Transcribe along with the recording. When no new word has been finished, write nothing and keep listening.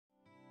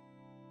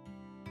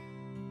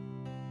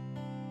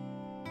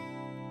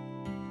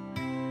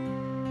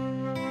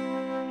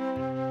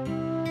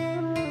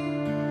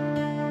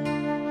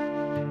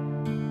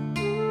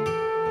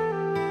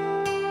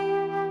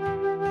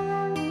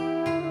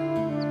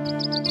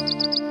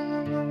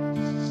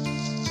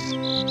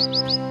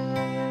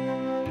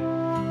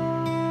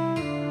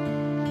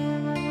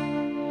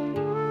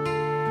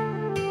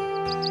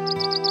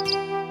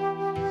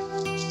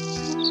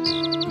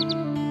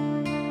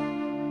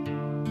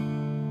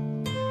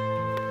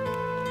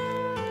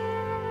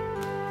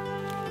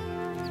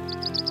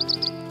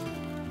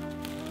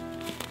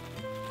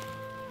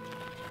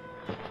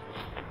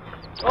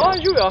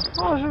Živijo.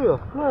 Živijo,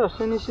 gledaj,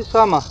 se nisi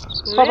sama.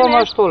 Kaj pa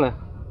imaš tole?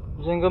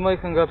 Z enega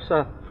majhnega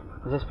psa.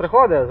 Za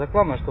sprehode, za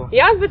kva imaš to?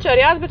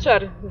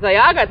 Jazbečar, za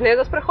jagat, ne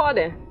za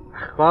sprehode.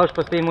 Hvala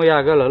pa ste mu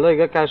jagala, lej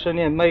ga kakšen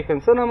je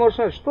majhen, se ne moraš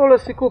reči, tole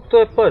si kup, to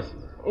je pes.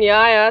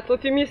 Ja, to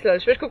ti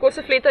misliš, veš kako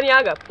se fletan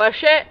jaga, pa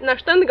še na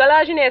štand ga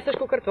lažje neseš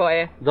kakor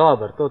tvoje.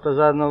 Dobar, to ta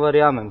zadnjo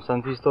verjamem,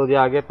 sam tisto od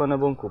jage pa ne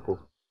bom kupil.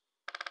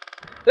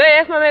 Lej,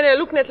 jaz imam ene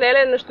luknje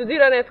tlele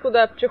naštudirane, tako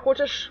da če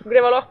hočeš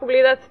greva lahko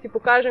pogledat, ti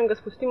pokažem, ga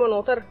spustimo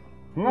noter.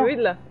 No,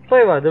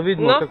 pojva, da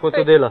vidimo kako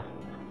to dela.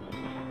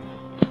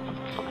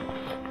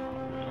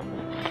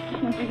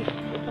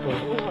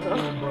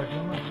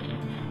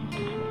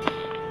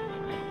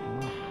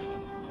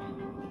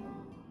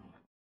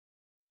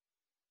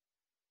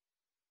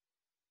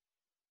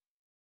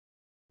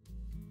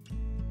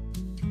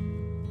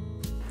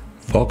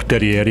 Fox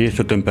terierji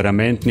so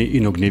temperamentni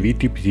in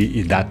ognjeviti psi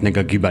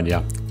izdatnega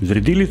gibanja.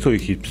 Zredili so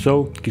jih iz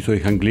psov, ki so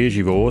jih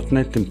Angleži v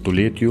 18.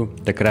 stoletju,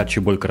 takrat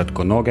še bolj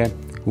kratkonoge,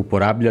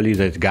 uporabljali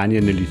za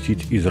izganjanje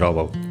lisic iz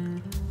rovov.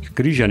 S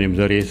križanjem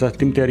z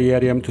resastim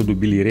terierjem so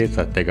dobili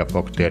resastega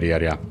Fox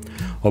terierja.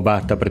 Oba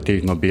sta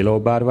pretežno belo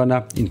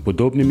obarvana in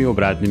podobnimi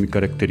obraznimi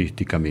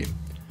karakteristikami.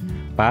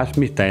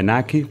 Pasmi sta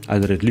enaki, a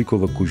z razliko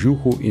v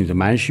kožuhu in z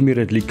manjšimi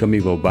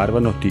razlikami v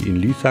obarvanosti in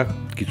lisah,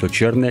 ki so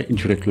črne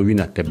in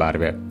čreslovinaste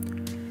barve.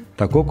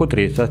 Tako kot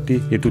resasti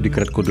je tudi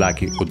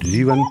kratkodlaki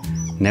odziven,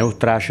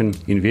 neustrašen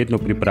in vedno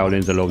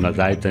pripravljen za lov na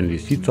zajca in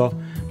lisico,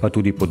 pa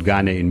tudi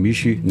podgane in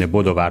miši ne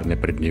bodo varne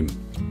pred njim.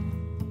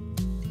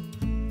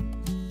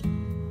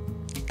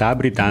 Ta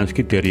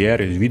britanski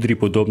terier z vidri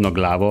podobno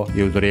glavo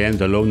je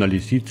vzrejen za lov na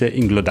lisice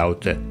in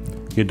glodavce.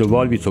 Je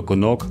dovolj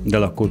visokonog, da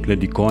lahko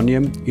sledi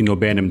konjem in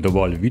obenem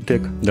dovolj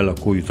vitek, da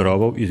lahko iz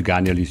rovov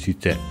izganja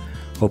lisice.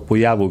 Ob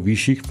pojavu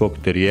višjih Fox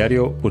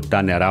terierjev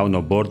postane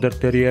ravno border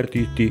terier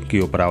tisti,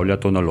 ki opravlja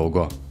to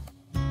nalogo.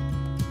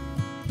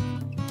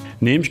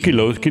 Nemški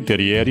lovski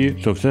terierji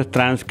so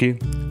vsestranski,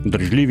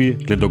 držljivi,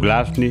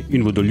 sledoglasni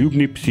in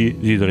vodoljubni psi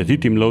z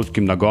izrazitim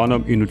lovskim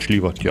nagonom in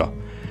učljivostjo.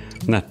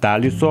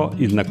 Nastali so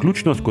iz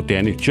naključno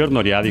skotenih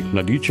črno-rjavih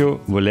mladičev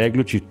v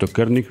leglu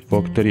čistokrvnih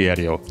Fox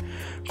terierjev.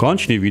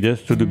 Končni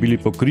videz so dobili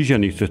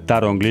pokrižanih s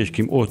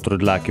staroangleškim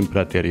ostrodlakim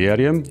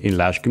praterierjem in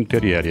laškim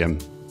terierjem.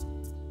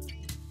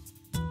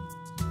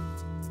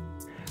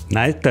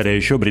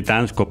 Najstarejšo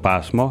britansko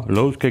pasmo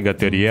lovskega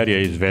terierja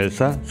iz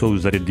Walesa so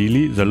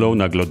vzredili za lov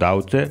na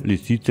glodavce,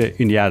 lisice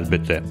in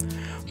jazbece.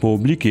 Po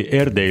obliki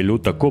Airedaleu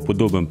tako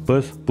podoben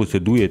pes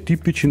poseduje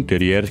tipičen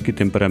terierski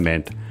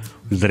temperament.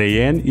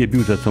 Vzrejen je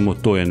bil za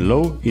samostojen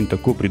lov in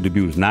tako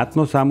pridobil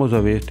znatno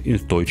samozavest in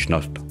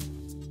stoičnost.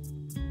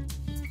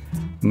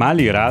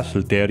 Mali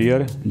Russell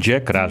terrier,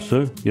 Jack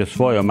Russell, je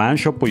svojo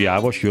manjšo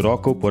pojavo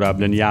široko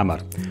uporabljen jamar,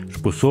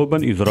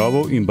 sposoben iz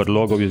rovov in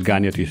brlogov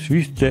izganjati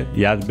svisce,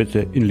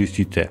 jazbece in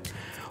lisice.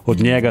 Od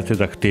njega se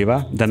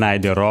zahteva, da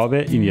najde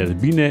rove in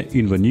jazbine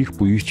in v njih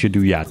poišče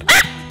divjad.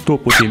 To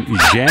potem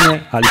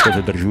izžene ali pa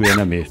zadržuje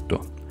na mestu.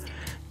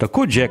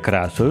 Tako Jack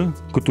Russell,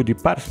 kot tudi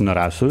Parson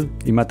Russell,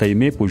 imata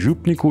ime po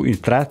župniku in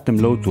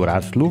strastnem lovcu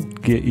Russellu,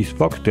 ki je iz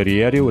Fox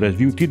terierjev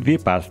razvil ti dve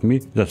pasmi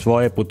za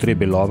svoje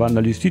potrebe lova na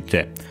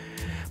lisice.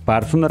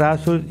 Parson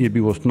Russell je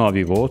bil v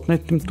osnovi v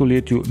 18.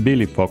 stoletju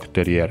beli Fox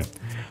terrier.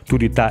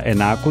 Tudi ta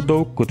enako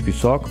dolg kot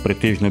visok,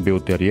 pretežno bel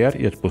terier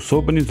je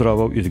sposoben iz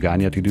rovov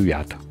izganjati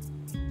divjad.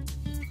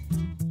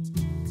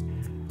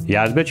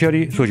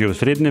 Jazbečarji so že v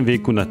srednjem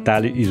veku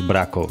nastali iz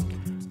brakov.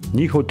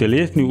 Njihov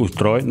telesni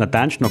ustroj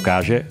natančno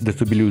kaže, da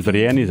so bili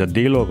vzrejeni za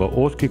delo v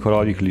ozkih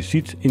rovih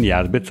lisic in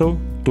jazbecev,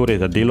 torej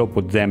za delo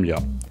pod zemljo.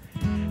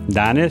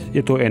 Danes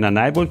je to ena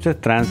najbolj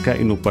vsestranska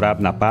in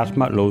uporabna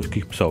pasma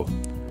lovskih psov.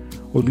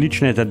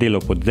 Odlična je za delo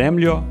pod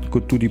zemljo,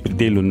 kot tudi pri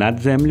delu nad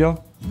zemljo,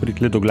 pri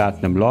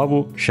sledoglasnem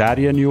lovu,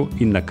 šarjenju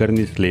in na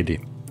krvni sledi.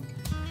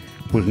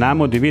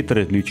 Poznamo 9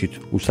 različic,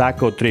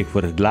 vsaka od 3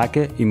 vrst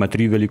dlake ima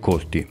 3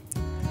 velikosti.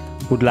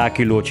 Po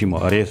dlaki ločimo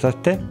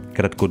resaste,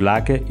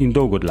 kratkodlake in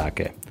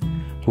dolgodlake.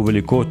 Po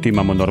velikosti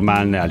imamo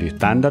normalne ali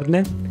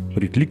standardne,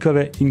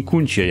 pritlikave in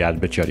kunčje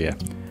jazbečarje.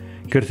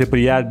 Ker se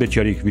pri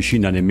jazbečarjih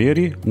višina ne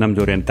meri, nam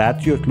za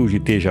orientacijo služi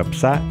teža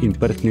psa in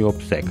prstni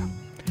obseg.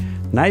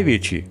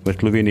 Največji, v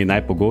Sloveniji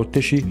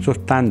najpogostejši, so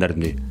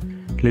standardni.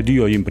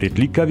 Sledijo jim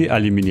pritlikavi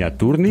ali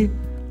miniaturni,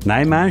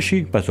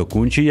 najmanjši pa so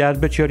kunčji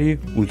jazbečarji,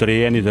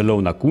 vzrejeni za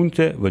lov na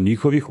kunce v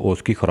njihovih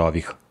ozkih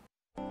rovih.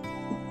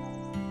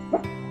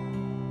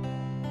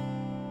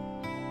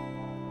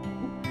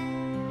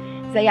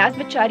 Za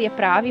jazbečarje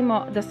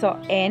pravimo, da so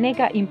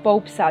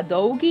 1,5 psa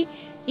dolgi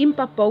in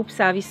pa pol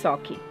psa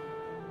visoki.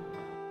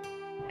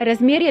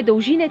 Razmerje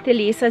dolžine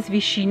telesa z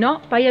višino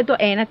pa je do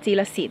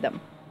 1,7.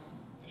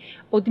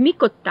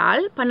 Odmik od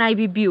tal pa naj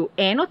bi bil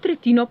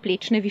 1/3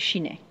 plečne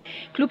višine.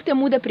 Kljub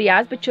temu, da pri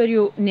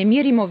jazbečarju ne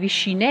merimo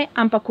višine,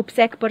 ampak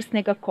obseg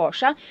prsnega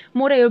koša,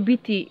 morajo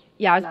biti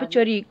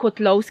jazbečarji kot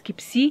lovski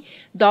psi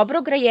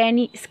dobro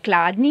grajeni,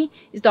 skladni,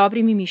 z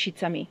dobrimi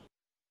mišicami.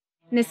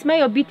 Ne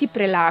smejo biti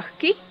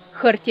prelahki,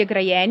 hrtje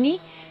grajeni,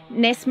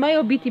 ne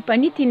smejo biti pa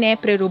niti ne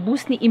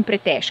prerobustni in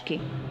pretežki.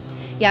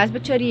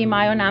 Jazbečarji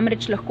imajo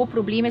namreč lahko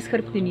probleme s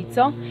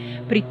hrbtenico,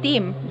 pri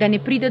tem, da ne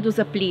pride do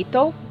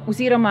zapletov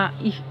oziroma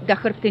da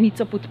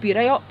hrbtenico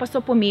podpirajo, pa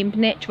so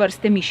pomembne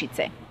čvrste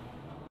mišice.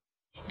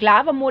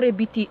 Glava mora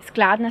biti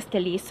skladna s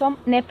telesom,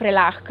 ne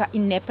prelahka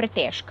in ne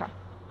pretežka.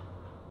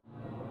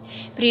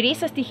 Pri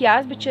resastih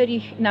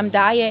jazbečarjih nam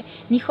daje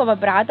njihova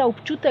brada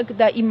občutek,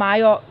 da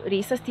imajo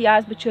resasti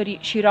jazbečarji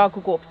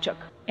širok gobček.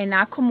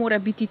 Enako mora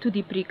biti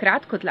tudi pri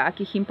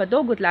kratkodlakih in pa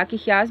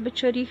dolgodlakih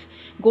jazbečarjih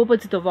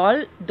gobec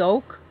dovolj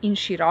dolg in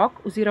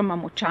širok oziroma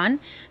močan,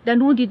 da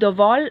nudi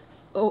dovolj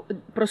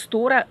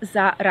prostora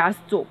za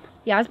rast zob.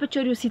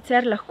 Jazbečarju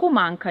sicer lahko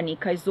manjka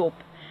nekaj zob,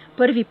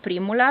 prvi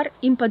premolar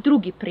in pa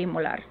drugi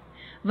premolar,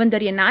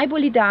 vendar je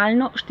najbolj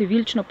idealno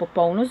številčno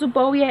popolno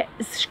zobovje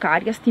s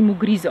škarjastim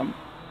ugrizom.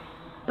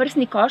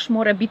 Prsni koš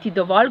mora biti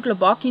dovolj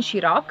globok in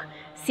širok,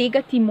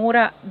 segati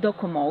mora do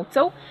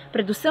komolcev,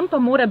 predvsem pa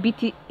mora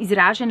biti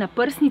izražena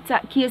prsnica,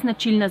 ki je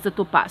značilna za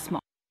to pasmo.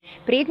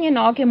 Prednje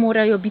noge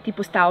morajo biti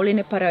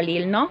postavljene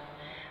paralelno,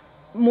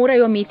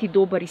 morajo imeti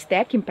dober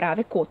iztek in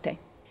prave kote.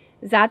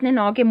 Zadnje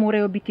noge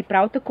morajo biti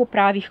prav tako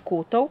pravih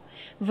kotov,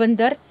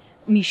 vendar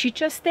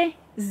mišičaste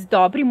z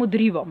dobrim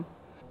odrivom.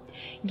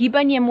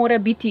 Gibanje mora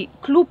biti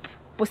kljub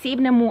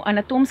posebnemu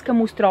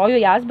anatomskemu ustroju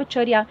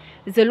jazbečarja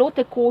zelo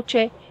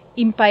tekoče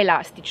in pa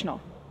elastično.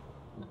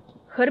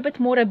 Hrbet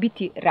mora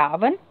biti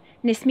raven,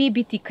 ne sme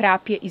biti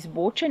krapje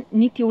izbočen,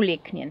 niti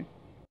vleknjen.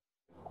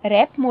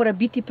 Rep mora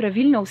biti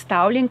pravilno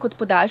ustavljen kot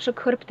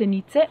podaljšek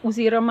hrbtenice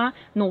oziroma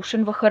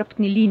nošen v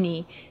hrbtni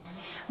liniji.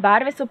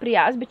 Barve so pri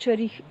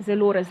jazbečarjih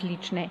zelo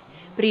različne.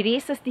 Pri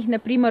resastih na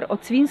primer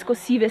od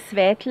svinjsko-sive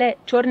svetle,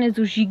 črne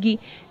z ožigi,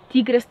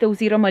 tigraste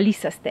oziroma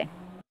lisaste.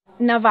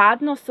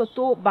 Navadno so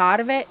to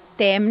barve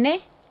temne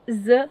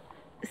z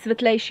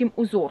svetlejšim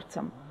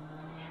vzorcem.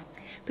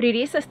 Pri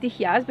resastih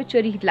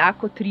jazbečarjih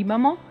dlako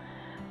trimamo,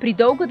 pri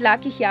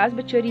dolgodlakih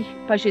jazbečarjih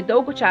pa že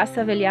dolgo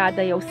časa velja,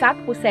 da je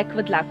vsak poseg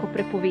v dlako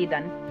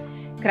prepovedan.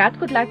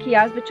 Kratkodlaki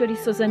jazbečarji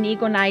so za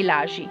nego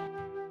najlažji.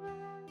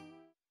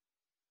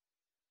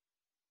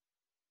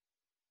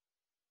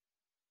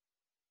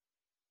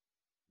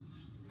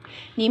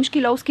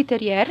 Nemški lovski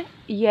terier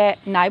je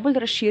najbolj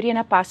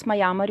razširjena pasma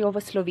jamarjev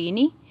v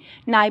Sloveniji,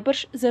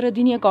 najbrž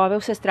zaradi njegove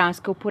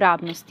vsestranske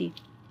uporabnosti.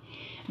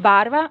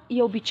 Barva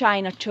je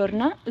običajna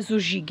črna z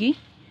ožigi,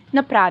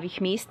 na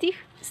pravih mestih,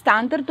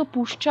 standard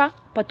dopušča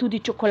pa tudi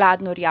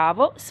čokoladno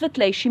rjavo s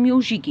svetlejšimi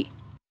ožigi.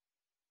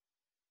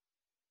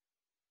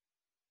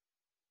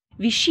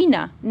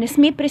 Višina ne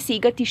sme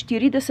presegati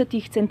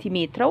 40 cm,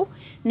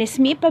 ne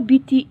sme pa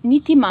biti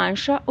niti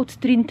manjša od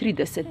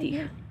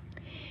 33.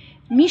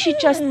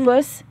 Mišičast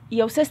pes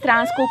je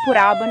vsestransko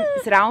uporaben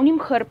z ravnim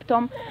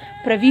hrbtom,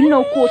 pravilno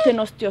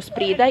ukotenostjo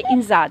spredaj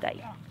in zadaj.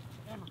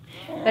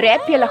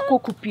 Rep je lahko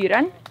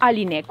kupiran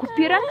ali ne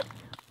kupiran.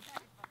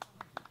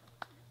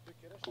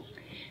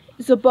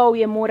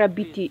 Zobovje mora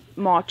biti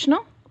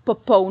močno,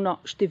 popolno,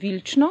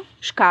 številčno,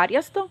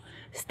 škarjasto.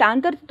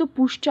 Standard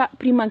dopušča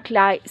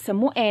primanjkljaj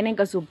samo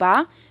enega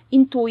zoba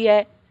in to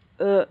je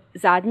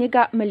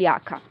zadnjega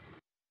meljaka.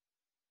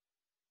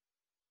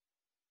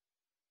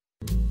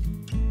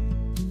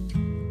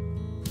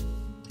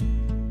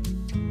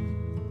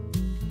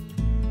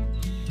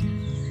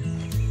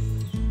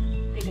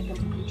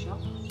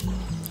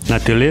 Na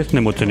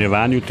telesnem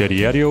ocenjevanju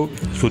terierjev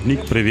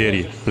sodnik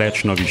preveri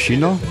plečno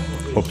višino,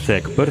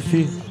 obseg prsi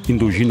in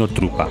dolžino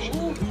trupa.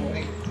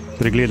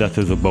 Pregleda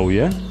se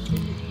zobovje,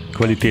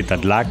 kvaliteta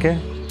dlake,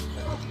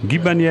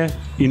 gibanje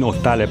in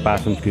ostale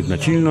pasemske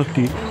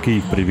značilnosti, ki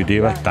jih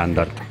predvideva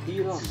standard.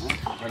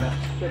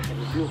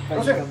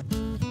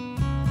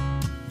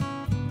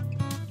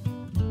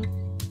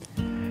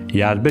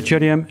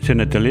 Jazbečarjem se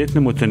na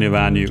telesnem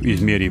ocenjevanju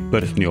izmeri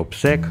prsni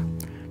obseg,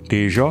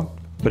 težo,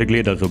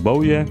 pregleda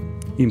zobovje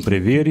in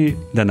preveri,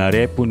 da na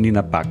repu ni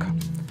napak.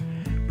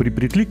 Pri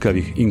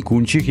pritlikavih in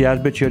kunčjih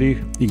jazbečarjih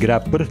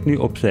igra prsni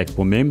obseg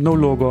pomembno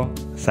vlogo,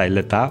 saj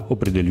le-ta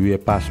opredeljuje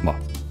pasmo.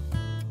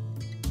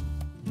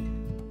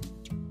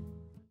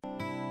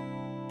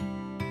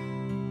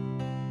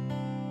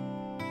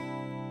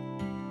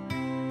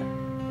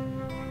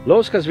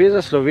 Lovska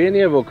zveza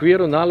Slovenije v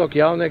okviru nalog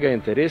javnega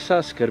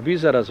interesa skrbi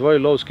za razvoj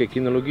lovske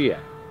kinologije.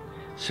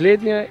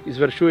 Slednje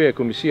izvršuje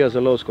Komisija za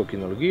lovsko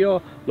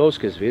kinologijo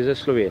Lovske zveze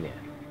Slovenije.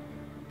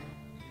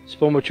 S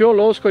pomočjo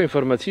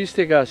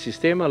lovsko-informacijskega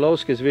sistema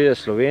Lovske zveze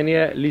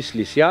Slovenije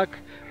LIS-LISJAK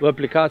v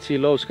aplikaciji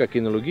Lovska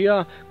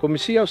kinologija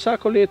komisija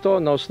vsako leto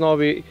na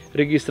osnovi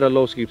registra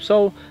lovskih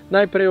psov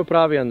najprej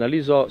opravi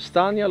analizo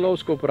stanja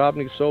lovsko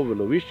uporabnih psov v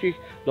loviščih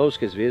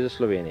Lovske zveze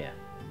Slovenije.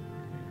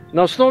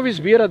 Na osnovi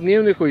zbira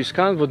dnevnikov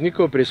iskanj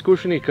vodnikov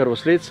preizkušenih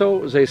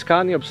krvosledcev za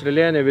iskanje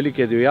obstreljene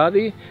velike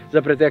divjadi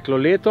za preteklo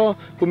leto,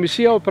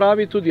 komisija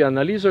opravi tudi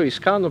analizo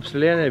iskanj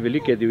obstreljene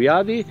velike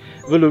divjadi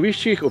v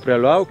loviščih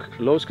upravljavk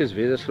Lovske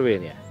zveze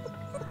Slovenije.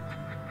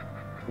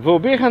 V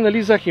obeh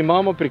analizah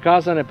imamo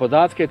prikazane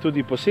podatke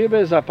tudi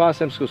posebej za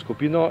pasemsko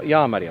skupino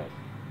jamarjev.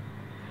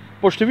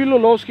 Po številu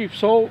lovskih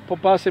psov po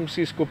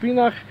pasemskih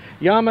skupinah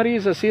jamarji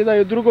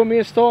zasedajo drugo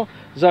mesto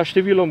za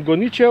številom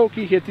goničev,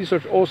 ki jih je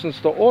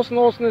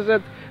 1888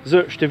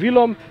 z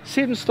številom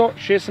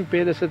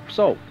 756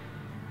 psov.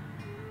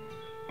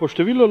 Po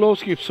številu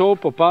lovskih psov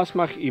po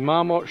pasmah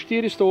imamo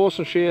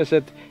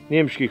 468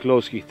 nemških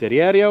lovskih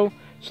terierjev,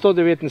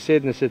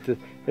 179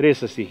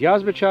 resastih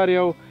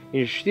jazbečarjev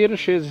in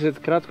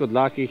 64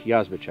 kratkodlakih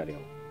jazbečarjev.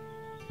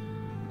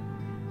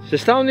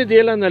 Sestavni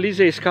del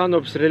analize iskanj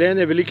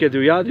obstreljene velike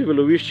divjadi v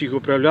loviščih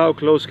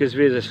upravljavk Lovske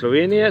zveze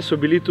Slovenije so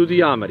bili tudi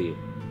jamarji.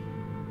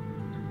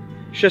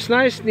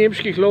 16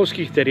 nemških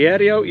lovskih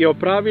terierjev je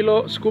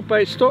opravilo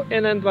skupaj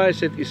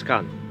 121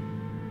 iskanj.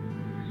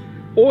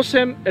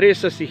 8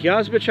 resastih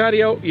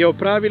jazbečarjev je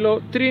opravilo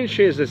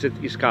 63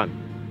 iskanj.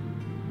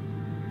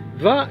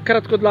 2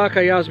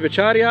 kratkodlaka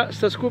jazbečarja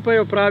sta skupaj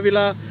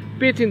opravila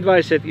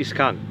 25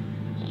 iskanj.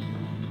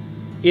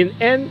 In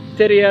en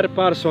terier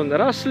Parson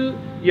Russell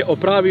je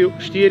opravil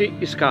 4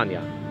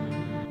 iskanja.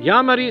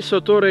 Jamarji so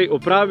torej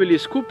opravili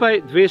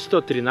skupaj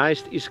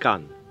 213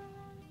 iskanj.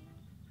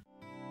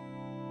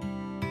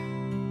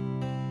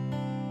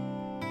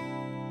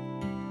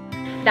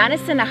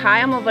 Danes se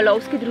nahajamo v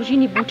lovski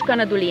družini Bučka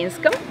na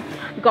Dolenjskem.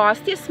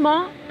 Gostje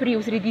smo pri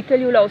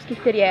vzreditelju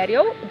lovskih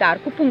terierjev,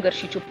 Darku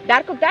Pungaršiču.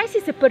 Darko, kdaj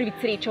si se prvič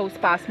srečal s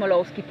pasmo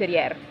lovski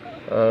terier?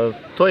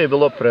 To je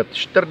bilo pred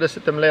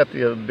 40 let,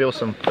 bil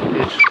sem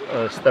prvič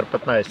star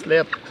 15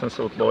 let, sem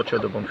se odločil,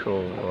 da bom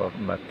šel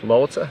med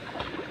lovce.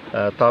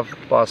 Ta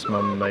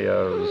pasma me je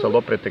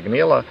zelo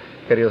pritegnila,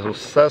 ker je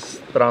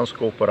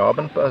vsestransko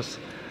uporaben pes,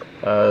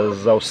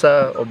 za vse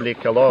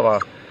oblike lova,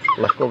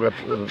 lahko ga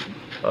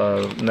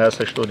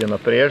neseš tudi na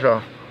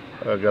prežo,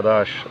 ga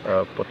daš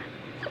pod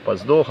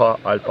pazduho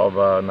ali pa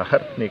v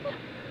nahrbtnik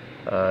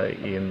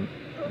in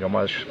ga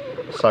imaš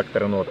vsak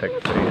trenutek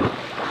pri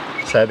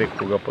sebi,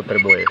 ko ga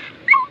potrebuješ.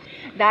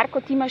 Darko,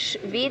 ti imaš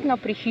vedno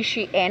pri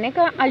hiši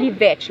enega ali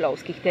več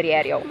lovskih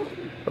terierjev?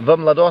 V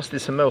mladosti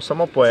sem imel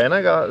samo po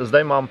enega,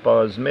 zdaj imam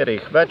pa zmeraj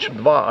jih več,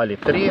 2 ali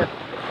 3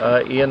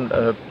 in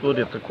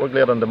tudi tako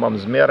gledam, da imam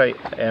zmeraj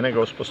enega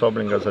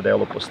usposobljenega za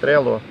delo po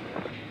strelu.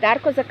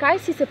 Darko, zakaj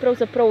si se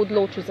pravzaprav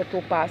odločil za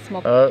to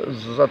pasmo?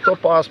 Za to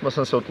pasmo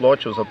sem se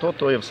odločil, zato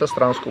to je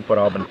vsestransko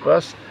uporaben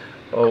pes.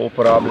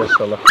 Uporablja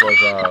se lahko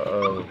za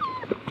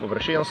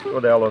površinsko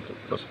delo,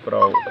 to se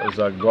pravi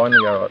za gonje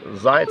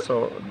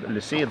zajcev,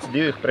 lisic,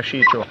 divjih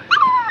prašičev,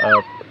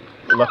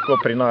 lahko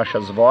prinaša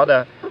z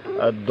vode,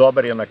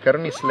 dober je na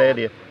krvni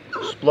sledi,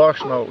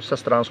 splošno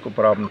vsestransko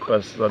uporaben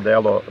pes za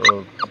delo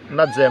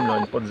nad zemljo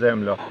in pod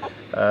zemljo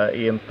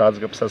in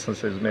tacga psa sem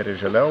se zmeraj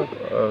želel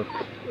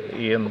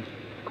in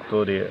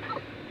tudi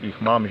jih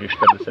imam že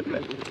 40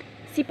 let.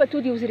 Si pa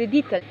tudi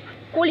vzreditelj.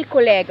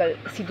 Koliko legel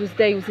si do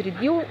zdaj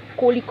vzredil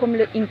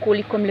in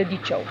koliko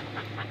mladičev?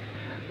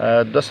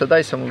 Do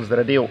sedaj sem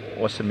vzredil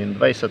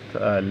 28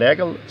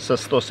 legel s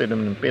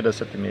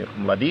 157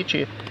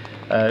 mladiči,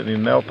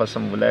 imel pa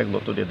sem v leglu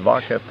tudi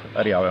 2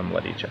 rjave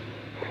mladiče.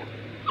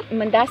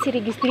 Menda si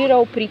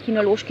registriral pri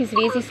Kinološki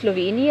zvezi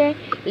Slovenije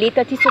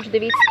leta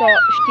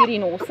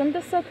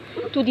 1984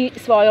 tudi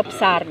svojo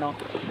psarno.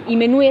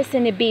 Imenuje se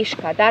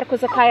Nebeška. Darko,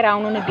 zakaj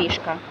ravno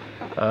Nebeška?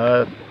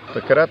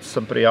 Takrat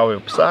sem prijavil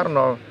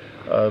psarno,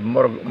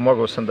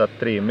 mogel sem dati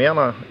 3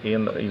 imena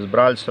in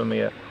izbrali so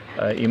mi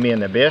ime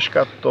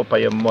Nebeška, to pa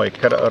je moj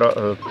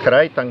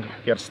kraj tam,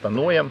 kjer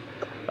stanujem.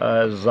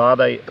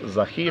 Zadaj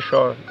za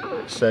hišo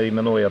se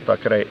imenuje ta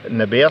kraj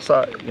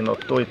Nebesa in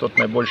to je tudi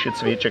najboljši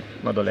cviček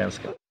na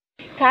Dolenjskem.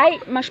 Kaj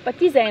imaš pa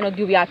ti za eno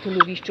divjad v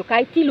lovišču?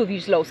 Kaj ti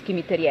loviš z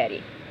lovskimi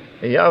terierji?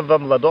 Ja, v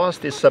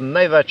mladosti sem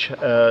največ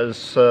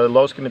s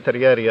lovskimi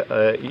terierji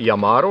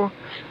jamaril.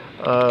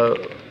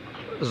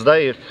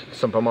 Zdaj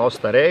sem pa malo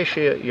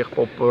starejši, jih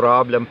pa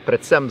uporabljam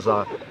predvsem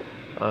za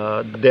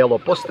delo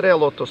po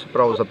strelu, to se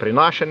pravi za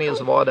prinašanje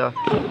iz vode,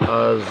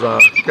 za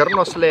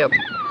krvnosled,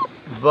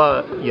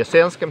 v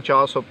jesenskem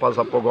času pa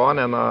za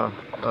pogone na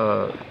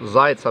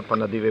zajca pa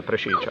na divje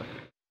prašiče.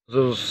 Z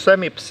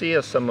vsemi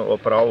psi sem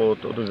opravil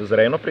tudi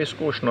vzrejno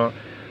preizkušnjo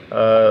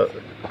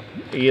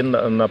in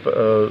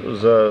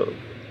z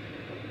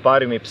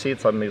parimi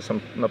psicami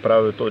sem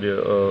napravil tudi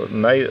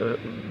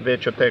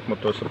največjo tekmo,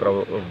 to se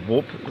pravi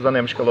VUP za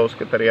nemške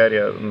lovske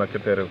terierje, na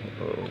katerih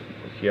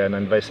je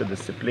 21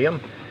 disciplin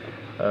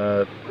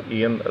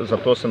in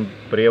zato sem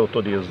prijel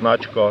tudi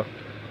značko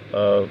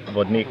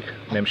vodnik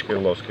nemškega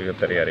lovskega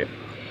terierja.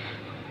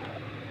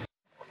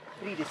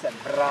 Pridi sem,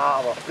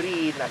 bravo,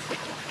 pridna si,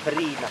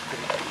 pridna.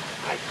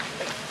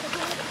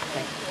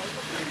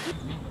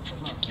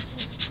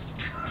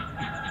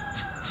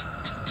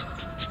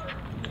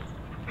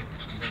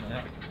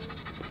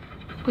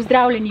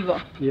 Pozdravljen, Ivo.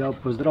 Ja,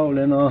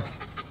 pozdravljeno.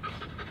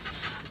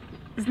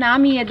 Z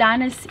nami je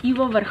danes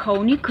Ivo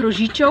Vrhovnik,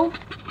 Rožičev,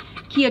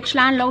 ki je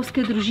član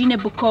lovske družine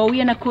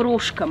Bukovje na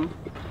Koroškem.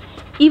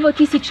 Ivo,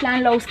 ti si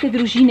član lovske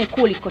družine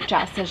koliko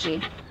časa že?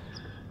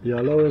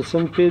 Ja, lovil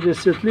sem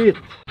 50 let.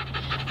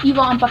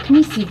 Ivo, ampak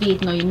nisi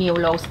vedno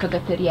imel lovskega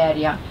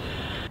terierja.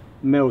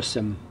 Imel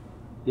sem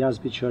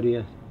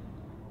jazbečarje,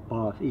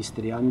 pa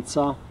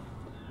istrijanca,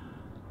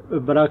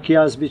 brak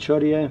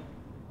jazbečarje,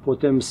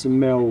 potem sem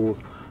imel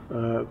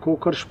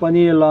kokar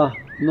španjela,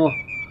 no,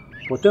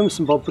 potem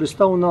sem pa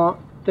pristal na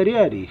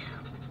terierjih.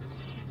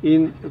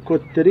 In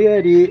kot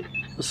terierji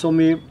so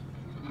mi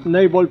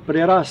najbolj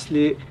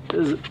prerasli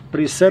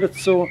pri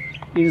srcu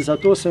in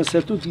zato sem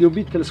se tudi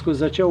ljubiteljsko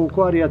začel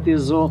ukvarjati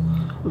z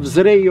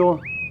vzrejo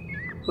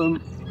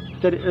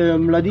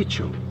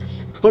mladičev.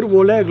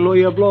 Prvo leglo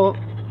je bilo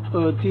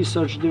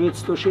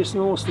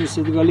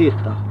 1986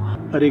 leta.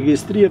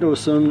 Registriral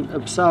sem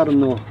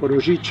psarno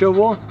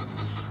Rožičevo,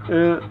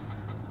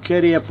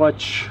 ker je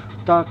pač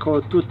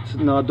tako tudi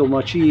na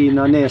domačiji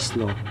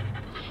naneslo.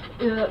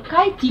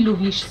 Kaj ti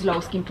loviš z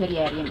lovskim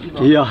terierjem,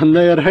 Ivo? Ja,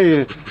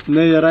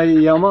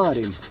 najraje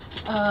jamarim.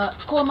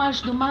 Ko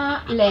imaš doma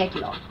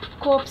leglo,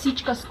 ko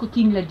psička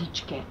skoti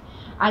mladičke,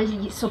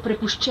 ali so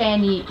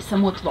prepuščeni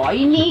samo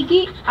tvoji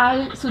negi,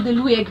 ali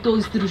sodeluje kdo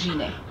iz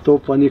družine? To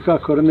pa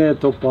nikakor ne,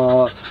 to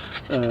pa,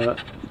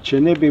 če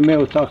ne bi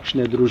imel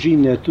takšne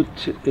družine,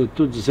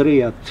 tudi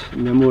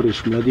zrejati ne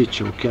moreš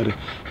mladičev,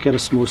 ker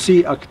smo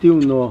vsi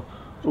aktivno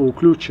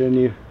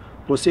vključeni,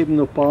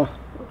 posebno pa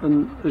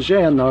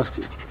žena.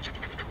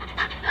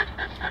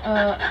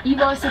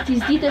 Ivo, se ti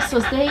zdi, da so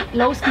zdaj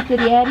lovski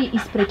terierji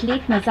izpred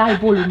let nazaj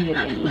bolj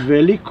umirjeni?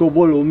 Veliko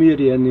bolj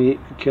umirjeni,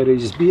 ker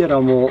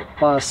izbiramo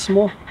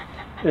pasmo,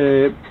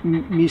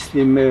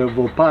 mislim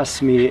v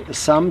pasmi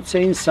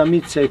samce in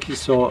samice, ki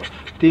so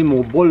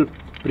temu bolj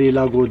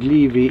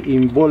prilagodljivi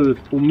in bolj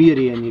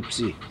umirjeni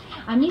psi.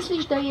 A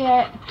misliš, da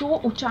je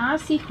to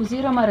včasih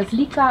oziroma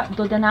razlika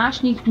do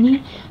današnjih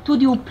dni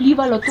tudi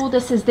vplivalo to, da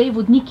se zdaj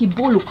vodniki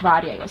bolj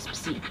ukvarjajo s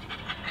psi?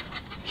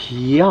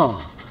 Ja,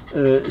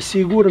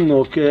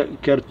 sigurno,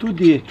 ker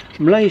tudi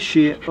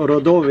mlajši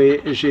rodovi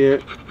že,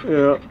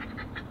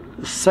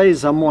 saj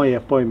za moje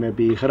pojme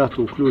bi jih rad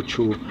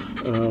vključil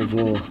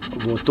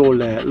v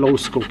tole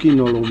lovsko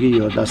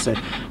kinologijo,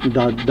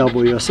 da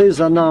bojo saj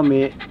za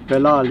nami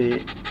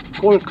pelali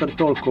kolikor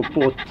toliko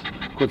pot,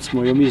 kot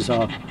smo jo mi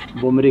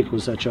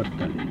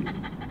začrtali.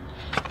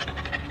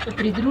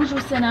 Pridružil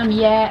se nam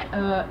je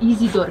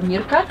Izidor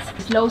Mirkac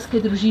iz lovske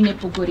družine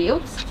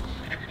Pogorevc.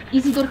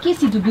 Izidor, kje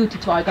si dobil ti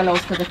tvojega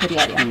lovskega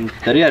terierja?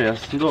 Terierja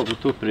sem dobil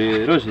tu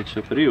pri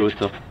Rožiču, pri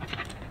Ivotu.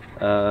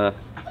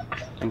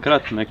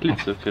 Enkrat me je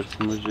klical, ker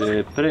sem mu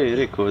že prej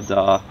rekel,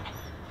 da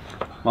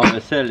imam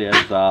veselje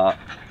za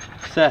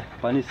vse,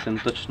 pa nisem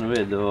točno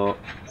vedel,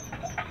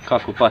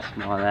 kako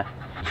pasmo, ne.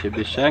 Če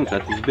bi še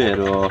enkrat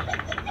izbiral,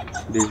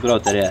 bi izbral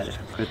terierja.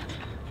 Kot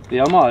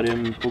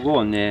jamarjem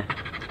pogoni,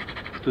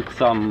 tudi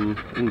sam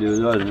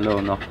individualni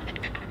lov, no,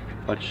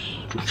 pač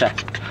vse.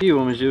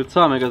 Ivo mi že od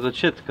samega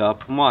začetka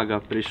pomaga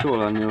pri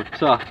šolanju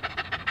psa,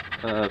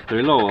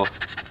 pri lovu.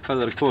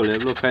 Kadarkoli je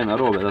bilo kaj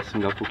narobe, da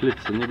sem ga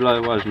poklical, ni bila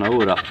važna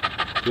ura.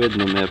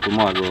 Vedno mi je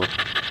pomagal,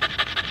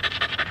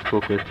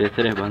 koliko ti je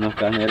treba, no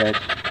kaj ne reči.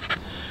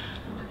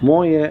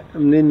 Moje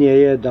mnenje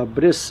je, da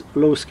brez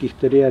lovskih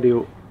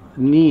terierjev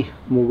ni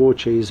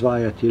mogoče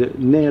izvajati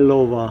ne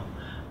lova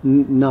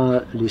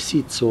na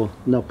lisico,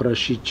 na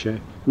prašiče,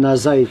 na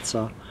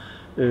zajca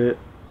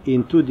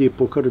in tudi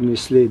po krvni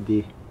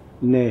sledi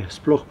ne,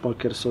 sploh pa,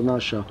 ker so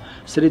naša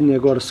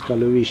srednjegorska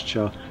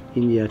lovišča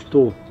in je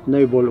to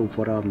najbolj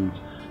uporaben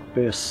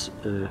pes,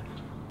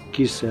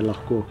 ki se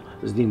lahko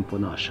z njim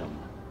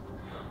ponašamo.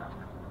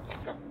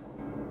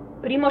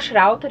 Primož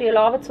Ravter je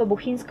lovec v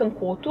Bohinjskem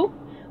kotu,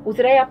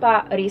 vzreja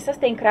pa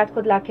resaste in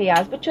kratkodlake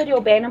jazbečarje,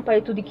 obenem pa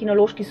je tudi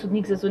kinološki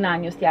sodnik za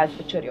zunanjost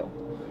jazbečarjev.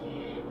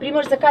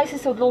 Primož, zakaj si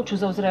se odločil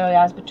za vzrejo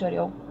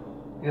jazbečarjev?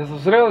 Ja, za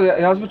vzrejo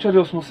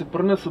jazbečarjev smo se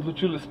pri nas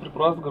odločili iz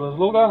preprostega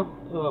razloga.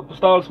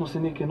 Postavili smo si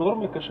neke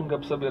norme, kakšnega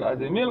psa bi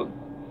radi imeli.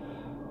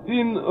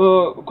 In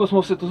ko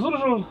smo se to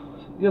združili,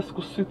 jaz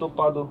skozi sito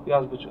padel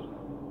jazbečar.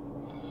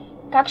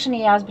 Kakšen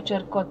je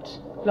jazbečar kot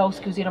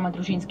lovski oziroma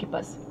družinski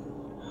pes?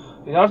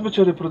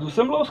 Jazbečar je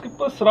predvsem lovski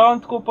pes,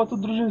 ravno tako pa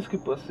tudi družinski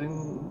pes. In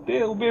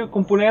te obe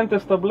komponente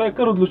sta bile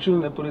kar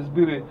odločilne pri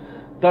izbiri,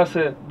 da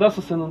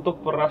so se nam tako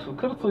prerasli v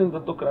krcu in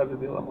da to radi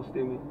delamo s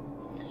temi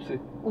psi.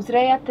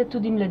 Vzrejate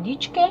tudi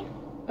mladičke,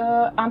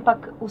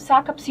 ampak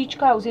vsaka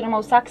psička oziroma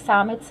vsak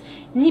samec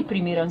ni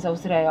primeren za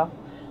vzrejo.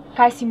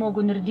 Kaj si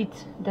mogel narediti,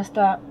 da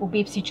sta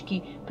obe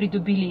psički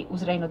pridobili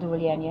vzrejno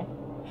dovoljenje?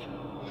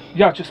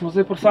 Ja, če smo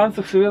zdaj pri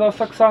samcih, seveda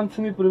vsak samec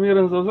ni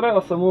primeren za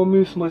vzrejo, samo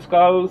mi smo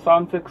iskali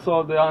samce, ki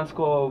so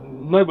dejansko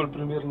najbolj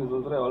primerni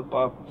za vzrejo ali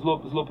pa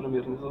zelo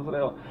primerni za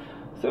vzrejo.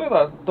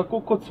 Seveda, tako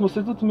kot smo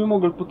se tudi mi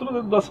mogli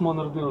potruditi, da smo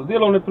naredili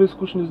delovne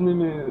preizkušnje z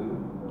njimi,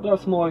 da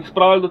smo jih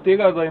spravili do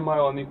tega, da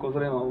imajo neko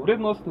vzrejno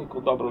vrednost,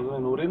 neko dobro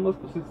vzrejno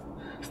vrednost, da si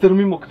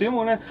strmimo k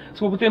temu, ne,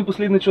 smo potem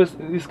poslednjič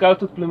iskali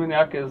tudi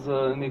plemenjake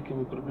z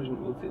nekimi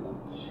približnimi ocenami.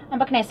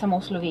 Ampak ne samo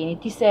v Sloveniji,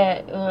 ti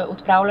se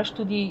odpravljaš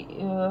tudi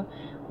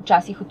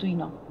včasih v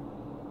tujino?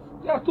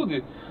 Ja,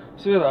 tudi,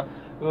 seveda.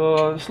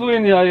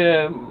 Slovenija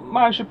je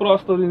manjši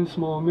prostor in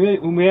smo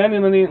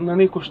omejeni na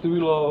neko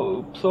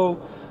število psov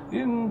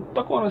in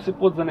tako nas je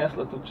pot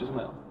zanesla tudi čez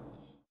mejo.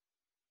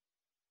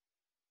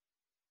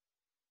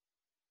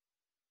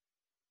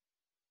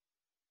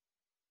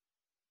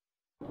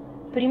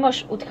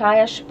 Primož,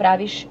 odhajaš,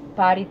 praviš,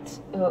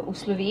 parit v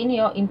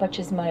Slovenijo in pa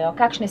čez mejo.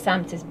 Kakšne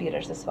samce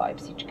zbiraš za svoje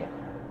psičke?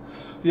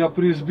 Ja,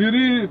 pri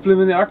izbiri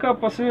plemenjaka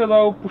pa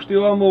seveda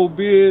upoštevamo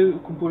obe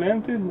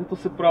komponenti. To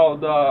se pravi,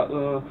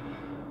 da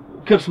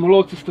ker smo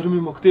lovci,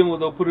 stremimo k temu,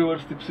 da v prvi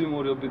vrsti psi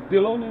morajo biti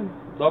delovni,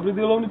 dobri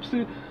delovni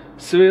psi.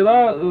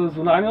 Seveda,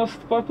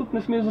 zunanjost pa tudi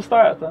ne sme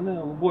izostajati.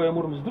 Oboje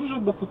moramo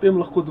združiti, da potem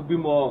lahko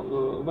dobimo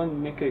ven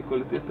nekaj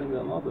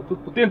kvalitetnega. Da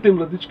tudi potem te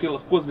mladičke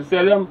lahko z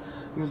veseljem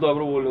in z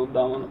dobro voljo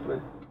oddamo naprej.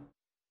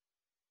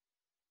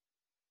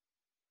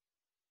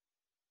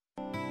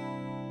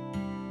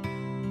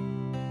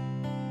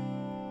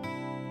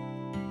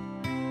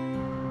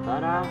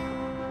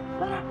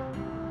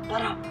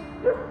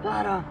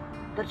 Tara,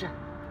 trče.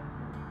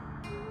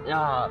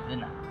 Ja,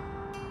 vina.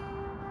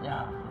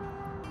 Ja,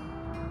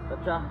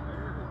 trče.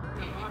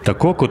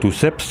 Tako kot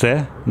vse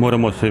pse,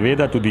 moramo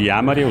seveda tudi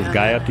jamarje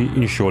vzgajati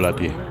in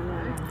šolati.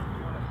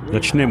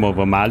 Začnemo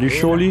v mali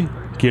šoli,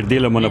 kjer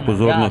delamo na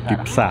pozornosti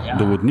psa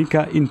do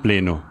vodnika in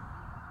plenu.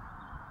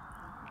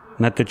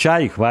 Na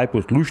tečajih vaj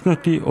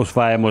poslušnosti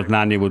osvajamo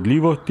znanje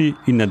vodljivosti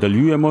in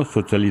nadaljujemo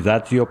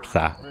socializacijo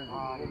psa.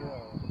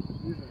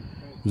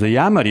 Za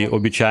jamarji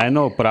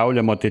običajno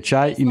opravljamo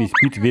tečaj in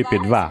izpit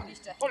VP2.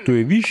 To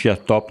je višja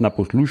stopnja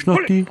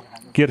poslušnosti,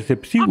 kjer se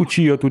psi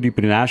učijo tudi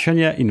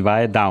prinašanja in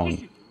vaje down.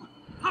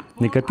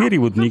 Nekateri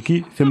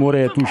vodniki se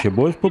morajo tu še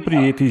bolj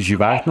spoprijeti z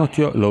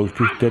živahnostjo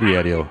lovskih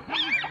terierjev.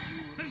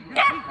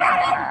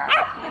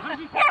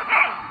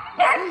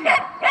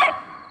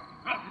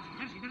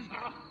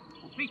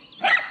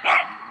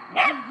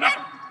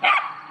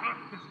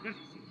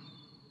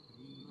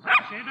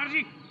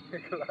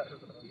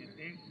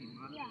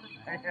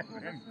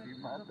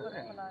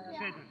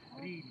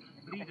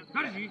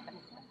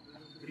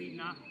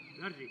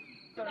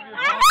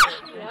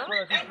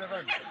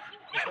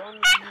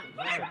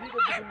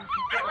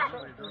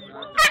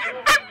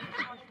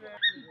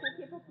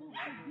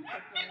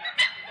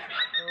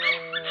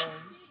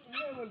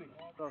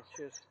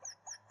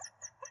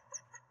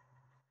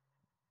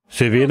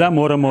 Seveda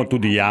moramo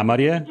tudi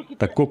jamarje,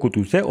 tako kot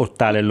vse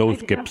ostale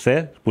lovske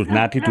pse,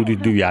 spoznati tudi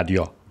z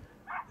divjadjo.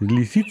 Z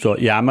lisico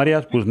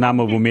jamarja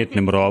spoznamo v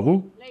umetnem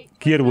rovu,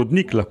 kjer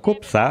vodnik lahko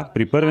psa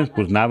pri prvem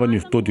spoznavanju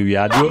s to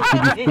divjadjo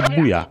tudi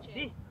spodbuja.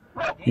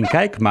 In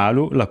kaj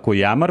kmalu lahko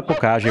jamar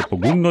pokaže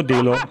pogumno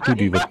delo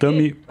tudi v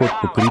temi pod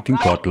pokritim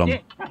kotlom.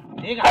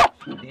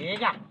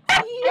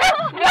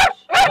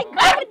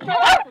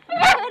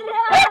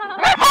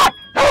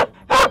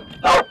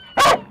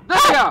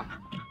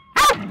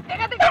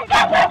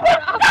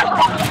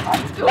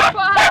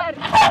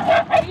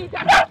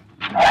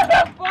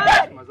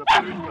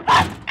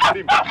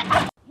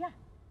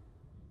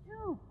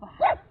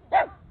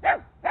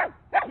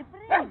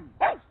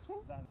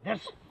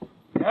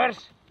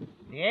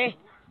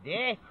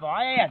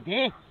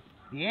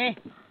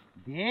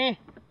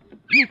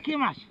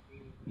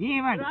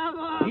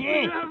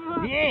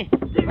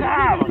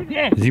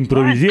 Z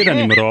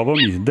improviziranim rovom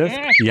iz desk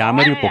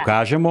jamarju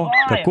pokažemo,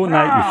 kako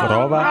naj iz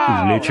rova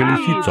izvleče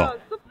lisico.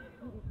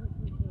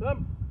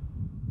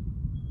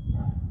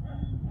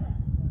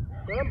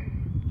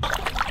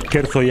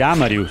 Ker so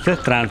jamarji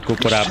vsestransko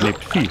uporabni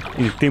psi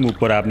in s tem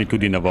uporabni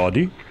tudi na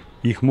vodi,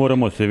 jih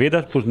moramo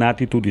seveda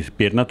spoznati tudi s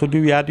pernato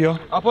divjadjo,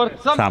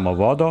 samo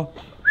vodo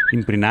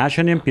in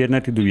prinašanjem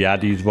pernate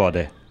divjadi iz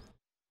vode.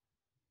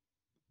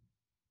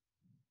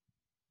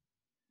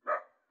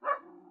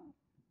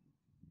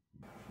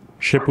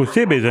 Še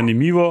posebej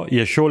zanimivo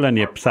je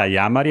šolanje psa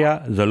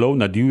jamarja za lov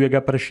na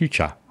divjega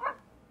prašiča.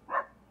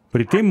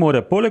 Pri tem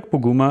mora poleg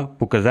poguma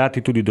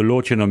pokazati tudi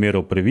določeno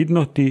mero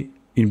previdnosti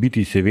in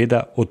biti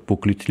seveda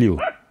odpoklicljiv.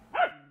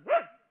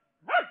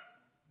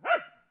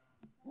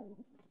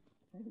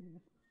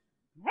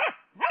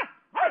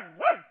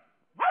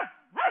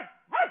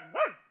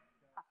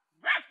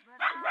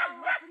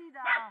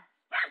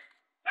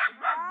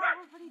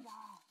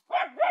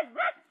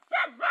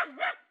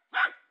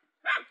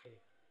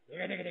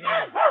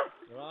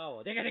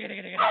 Bravo,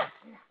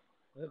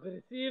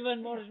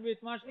 agresiven moraš biti,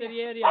 imaš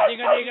terierja,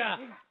 diga.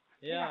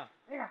 Ja.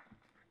 Diga,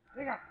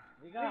 prida,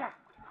 diga.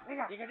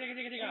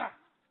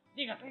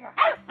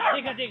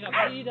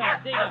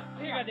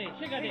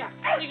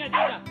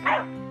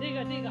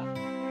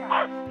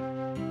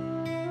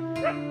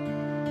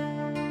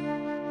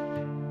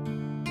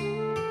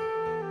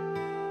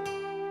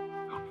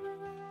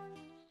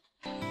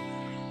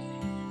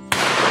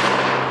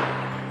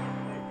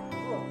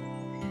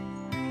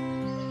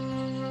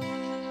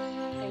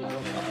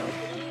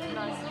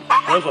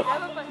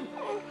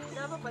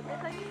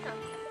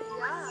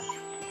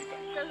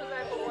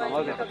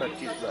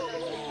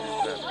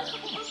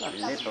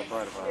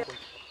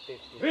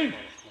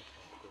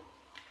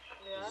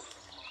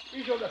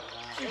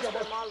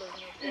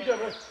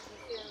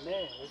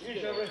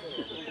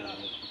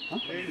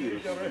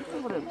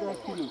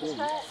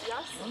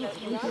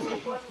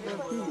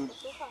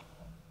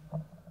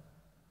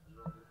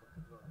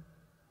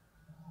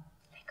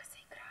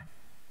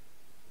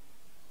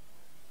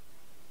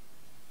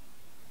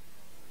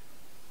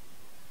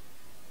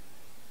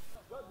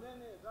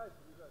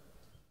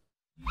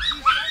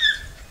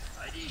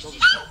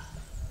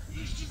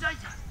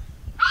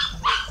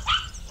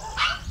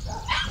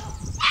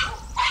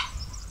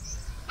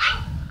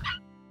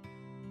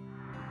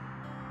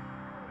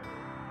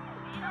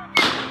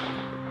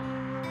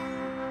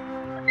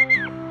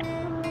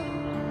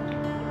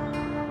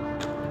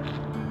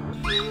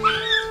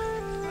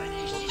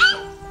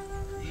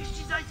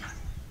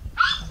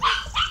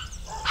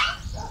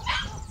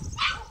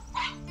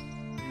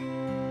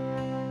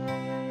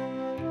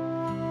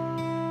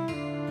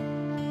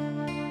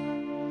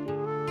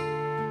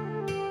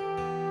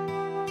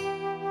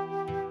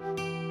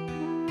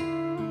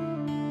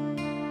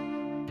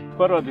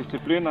 Prva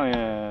disciplina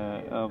je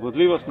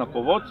vodljivost na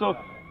povodcu.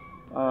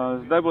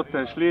 Zdaj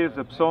boste šli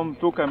z psom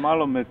tukaj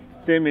malo med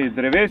temi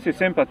drevesi,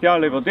 sem pa tja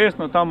levo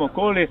desno, tam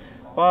okoli,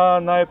 pa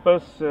naj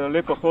pes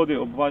lepo hodi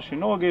ob vaši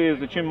nogi,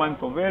 z čim manj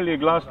poveli,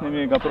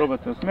 glasnimi ga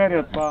probate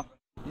usmerjati.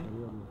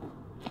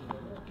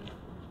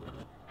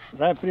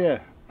 Zdaj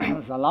prije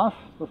za las,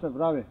 to se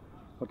pravi,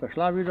 ko te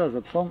šla videa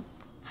z psom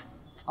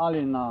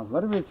ali na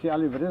vrvici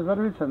ali brez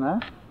vrvice, ne?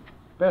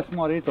 Pes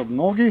mora iti ob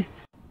nogi.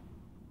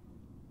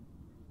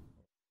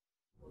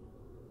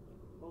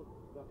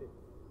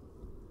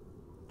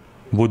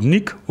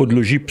 Vodnik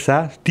odloži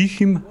psa s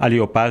tihim ali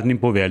opaznim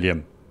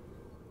poveljem.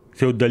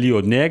 Se oddalji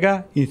od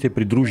njega in se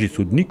pridruži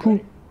sodniku,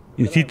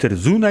 in sicer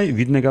zunaj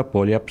vidnega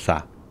polja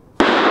psa.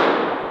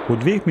 Po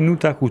 2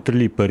 minutah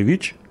ustreli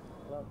prvič,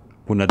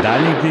 po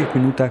nadaljnjih 2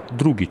 minutah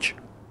drugič.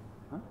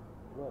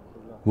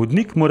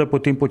 Vodnik mora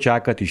potem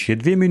počakati še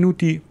 2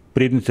 minuti,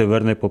 preden se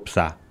vrne po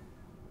psa.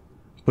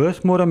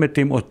 Pes mora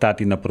medtem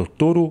ostati na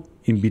prostoru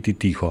in biti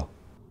tiho.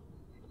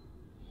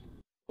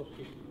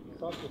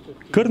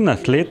 Krvna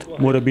sled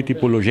mora biti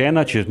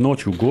položena čez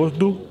noč v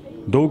gozdu,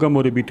 dolga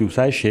mora biti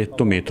vsaj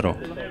 600 metrov.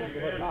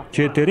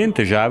 Če je teren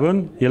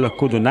težaven, je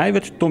lahko do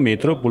največ 100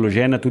 metrov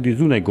položena tudi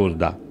zunaj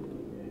gozda.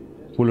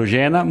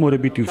 Položena mora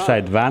biti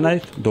vsaj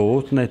 12 do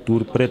 18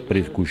 ur pred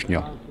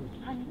preizkušnjo.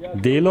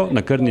 Delo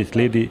na krvni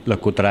sledi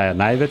lahko traja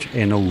največ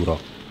 1 uro.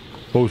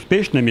 Po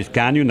uspešnem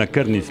iskanju na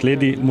krvni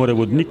sledi mora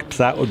vodnik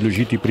psa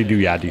odložiti pri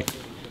divjadi.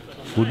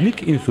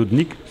 Vodnik in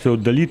sodnik se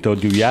oddaljita od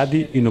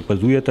divjadi in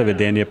opazujeta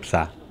vedenje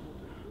psa.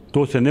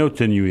 To se ne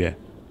ocenjuje.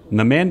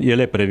 Namen je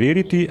le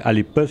preveriti,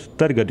 ali pes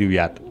trga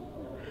divjad.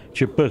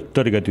 Če pes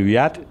trga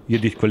divjad, je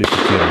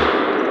diskvalificiran.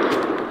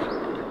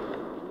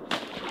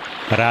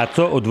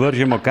 Raco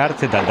odvržemo kar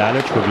se da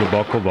daleč v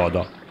globoko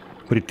vodo.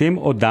 Pri tem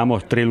oddamo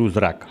strel v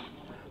zrak.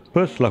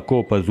 Pes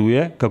lahko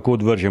opazuje, kako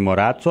odvržemo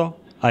raco,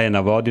 a je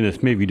na vodi ne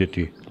sme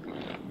videti.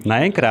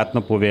 Na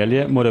enkratno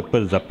povelje mora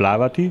pes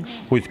zaplavati,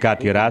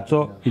 poiskati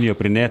raco in jo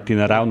prinesti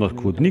naravnost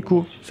k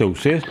vodniku, se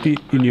usesti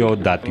in jo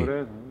oddati.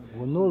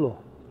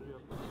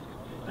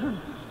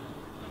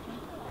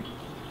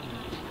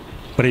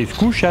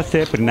 Preizkuša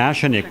se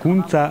prinašanje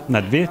kunca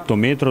na 200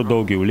 metrov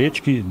dolgi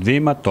vlečki z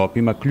 2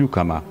 topima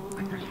kljukama.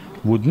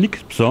 Vodnik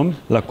s psom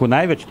lahko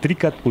največ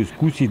 3-krat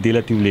poizkusi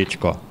delati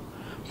vlečko.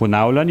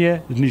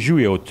 Ponavljanje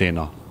znižuje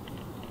oceno.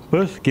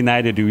 Pes, ki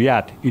najde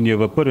divjad in jo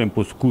v prvem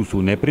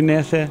poskusu ne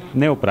prinese,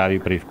 ne opravi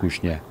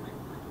preizkušnje.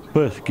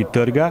 Pes, ki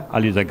trga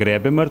ali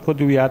zagrebe mrtvo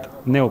divjad,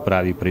 ne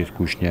opravi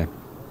preizkušnje.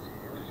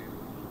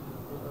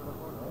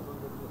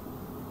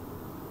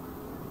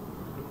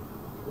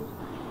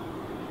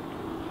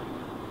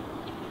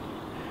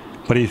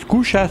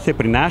 Preizkuša se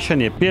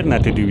prinašanje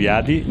pernate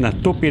divjadi na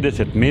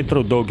 150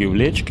 metrov dolgi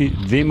vlečki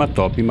z 2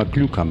 topima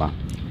kljukama.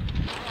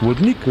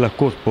 Vodnik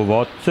lahko s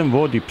povodcem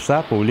vodi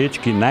psa po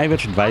vlečki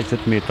največ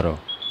 20 metrov.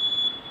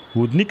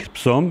 Vodnik s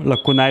psom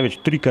lahko največ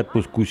 3-krat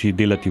poskusi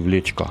delati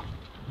vlečko.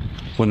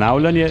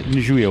 Ponavljanje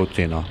znižuje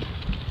oceno.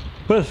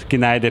 Pes, ki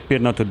najde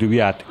pernato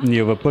divjad in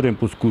jo v prvem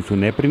poskusu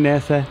ne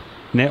prinese,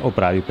 ne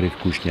opravi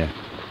preizkušnje.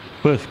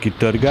 Pes, ki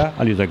trga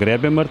ali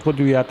zagrebe mrtvo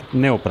divjad,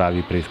 ne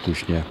opravi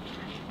preizkušnje.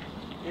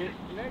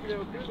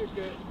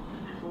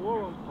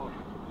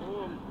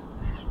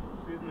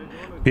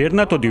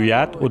 Pernato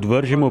divjad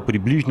odvržemo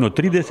približno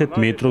 30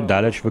 metrov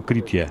daleč v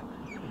kritje.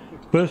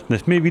 Pes ne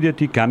sme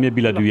videti, kam je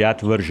bila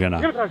divjad vržena.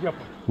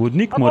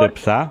 Vodnik mora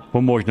psa,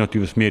 po možnosti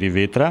v smeri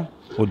vetra,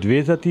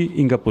 odvezati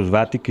in ga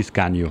pozvati k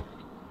iskanju.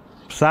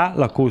 Psa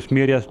lahko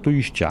usmerja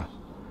stojišča.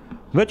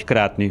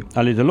 Večkratni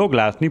ali zelo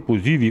glasni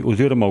pozivi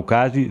oziroma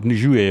ukazi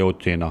znižujejo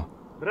oceno.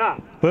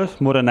 Pes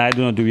mora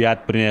najdeno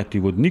divjad prinesti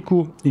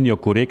vodniku in jo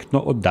korektno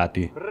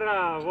oddati.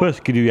 Pes,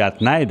 ki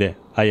divjad najde,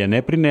 a je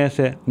ne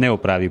prinese, ne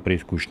opravi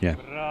preizkušnje.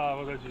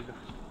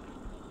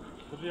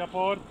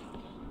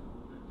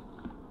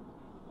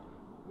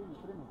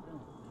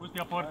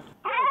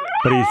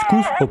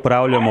 Preizkus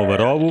opravljamo v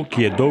rovu,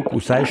 ki je dolg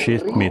vsaj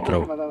 6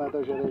 metrov.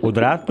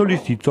 Odraslo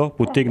lisico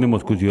potegnemo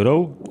skozi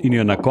rov in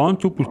jo na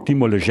koncu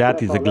pustimo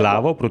ležati z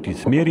glavo proti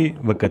smeri,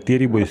 v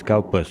kateri bo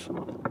iskal pes.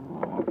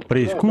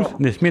 Preizkus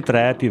ne sme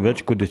trajati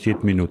več kot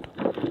 10 minut.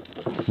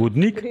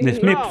 Vodnik ne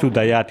sme psu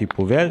dajati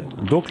povelj,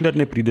 dokler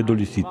ne pride do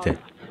lisice.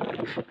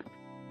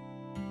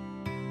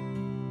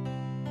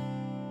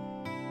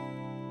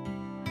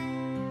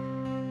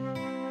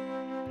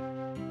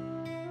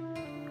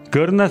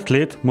 Krvna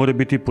sled mora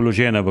biti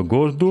položena v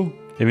gozdu,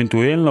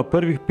 eventualno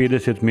prvih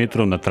 50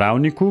 metrov na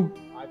travniku,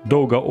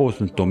 dolga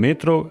 800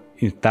 metrov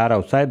in stara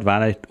vsaj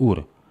 12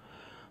 ur.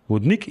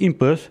 Vodnik in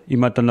pes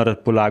imata na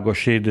razpolago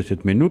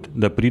 60 minut,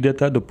 da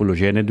prideta do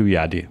položene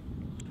divjadi.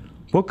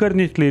 Po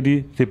krvni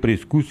sledi se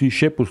preizkusi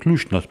še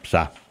poslušnost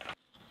psa.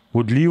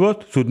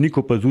 Vodljivost sodnik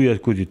opazuje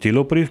skozi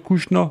celo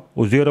preizkušnjo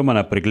oziroma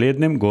na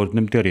preglednem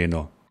gozdnem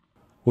terenu.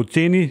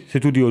 Oceni se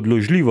tudi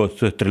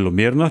odložljivost s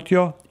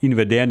strelomernostjo in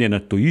vedenje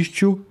na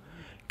stojišču,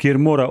 kjer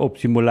mora ob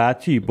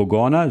simulaciji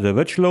pogona za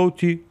več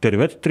lovci ter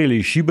več streli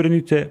iz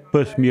šibrenice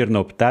pes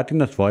mirno obstati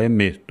na svojem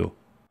mestu.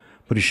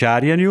 Pri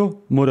šarjanju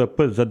mora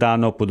pes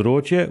zadano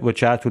področje v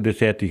času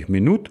 10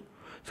 minut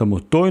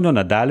samostojno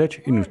nadaleč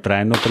in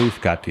vztrajno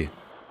preiskati.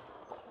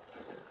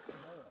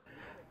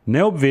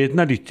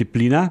 Neobvezna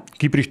disciplina,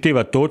 ki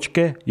prišteva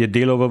točke, je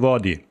delo v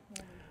vodi.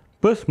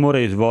 Pes mora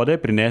iz vode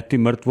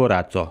prinesti mrtvo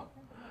raco.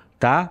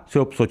 Ta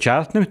se ob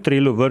sočasnem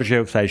strelu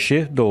vrže vsaj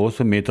 6 do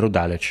 8 metrov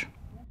daleč.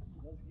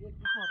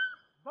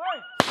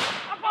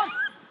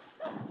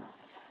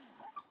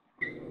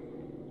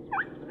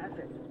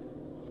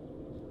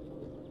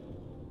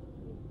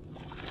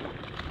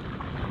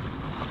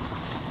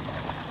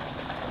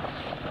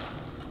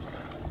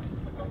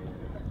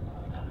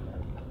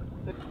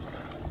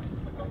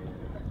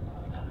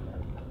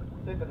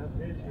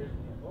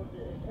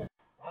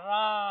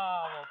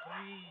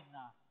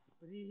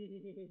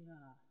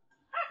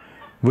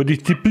 V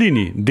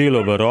disciplini delo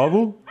v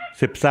rovu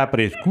se psa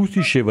preizkusi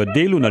še v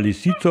delu na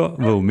lisico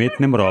v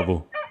umetnem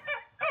rovu.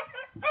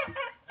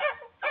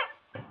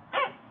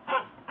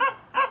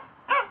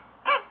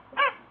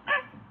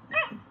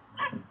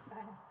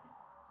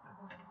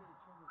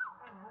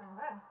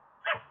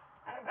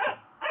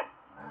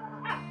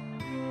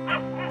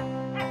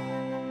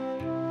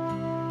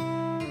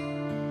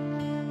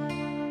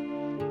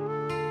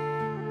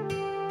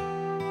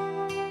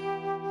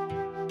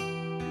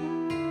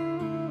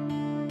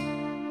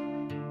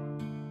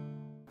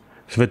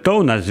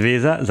 Svetovna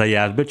zveza za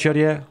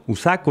jazbečarje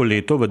vsako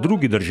leto v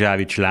drugi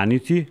državi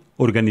članici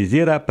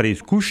organizira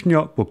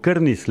preizkušnjo po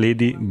krvni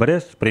sledi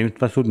brez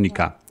spremstva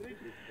sodnika.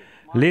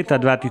 Leta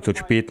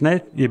 2015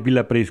 je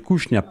bila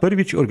preizkušnja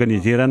prvič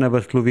organizirana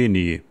v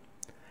Sloveniji.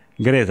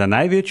 Gre za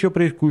največjo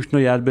preizkušnjo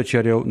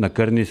jazbečarjev na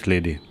krvni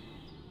sledi.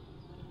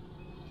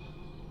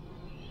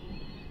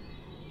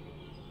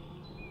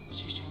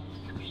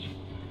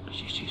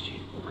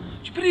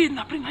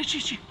 Pridna,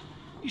 išči.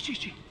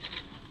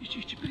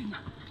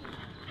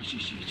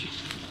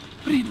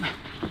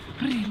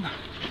 Pridna.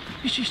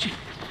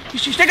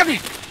 Išči. Tega ti!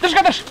 Drž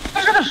ga!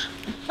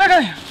 Tega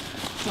ti!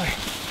 Stoj.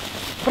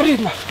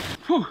 Pridna.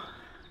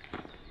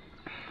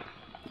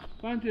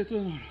 Fantje, to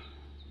je noro.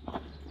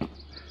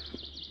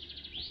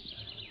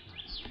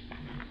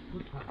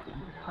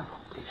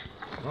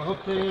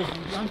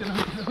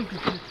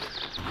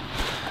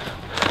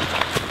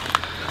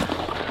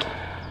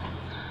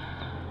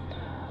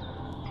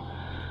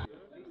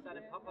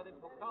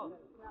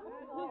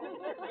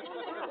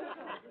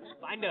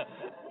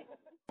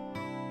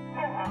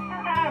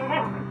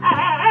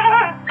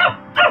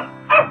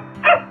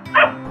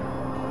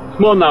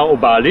 Smo na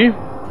obali,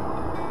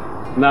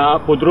 na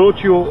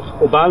področju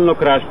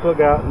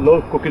obalno-kraškega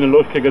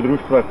lovsko-kinološkega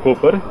društva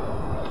Koper,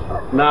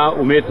 na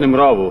umetnem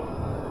rovu.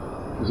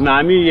 Z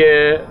nami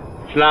je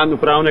član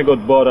upravnega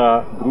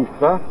odbora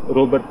društva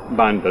Robert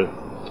Bandl.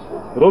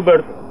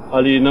 Robert,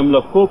 ali nam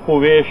lahko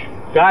poveš,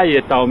 kaj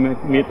je ta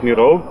umetni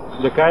rov,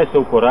 zakaj se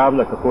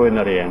uporablja, kako je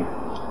narejen?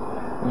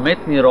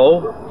 Umetni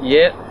rov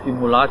je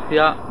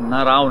simulacija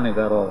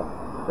naravnega rova.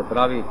 Se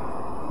pravi,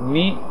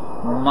 mi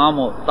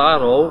imamo ta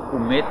rov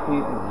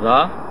umetni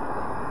za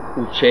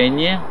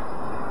učenje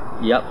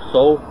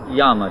psov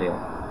jamarjev.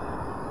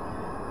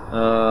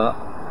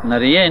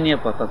 Narejen je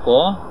pa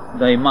tako,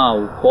 da ima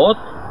vhod,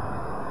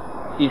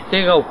 iz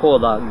tega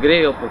vhoda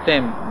grejo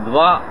potem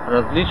dva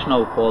različna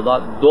vhoda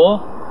do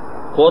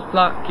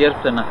kotla, kjer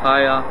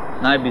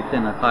naj bi se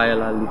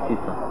nahajala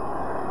lisica.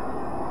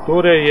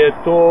 Torej je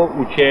to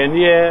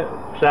učenje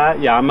psa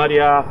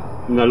jamarja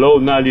na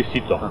lov na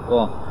lisico.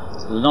 Tako,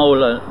 lov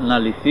na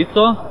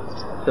lisico,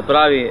 se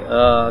pravi,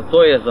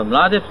 to je za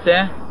mlade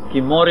pse,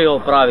 ki morajo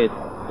opraviti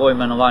po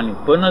imenovanju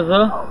PNZ,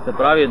 se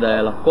pravi, da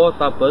je lahko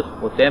ta pes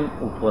potem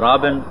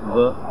uporaben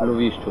v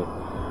lovišču.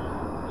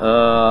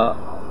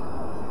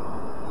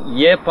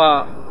 Je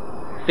pa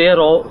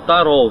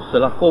ta rov se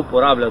lahko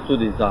uporablja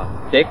tudi za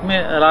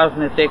tekme,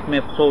 razne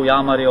tekme psov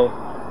jamarjev,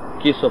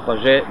 ki so pa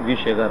že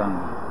višjega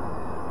ranga.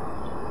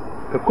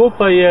 Kako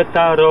pa je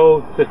ta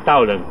rov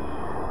sestavljen?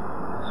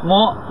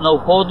 Smo na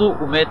vhodu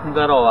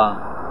umetnega rova.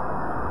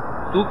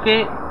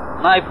 Tukaj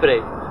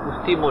najprej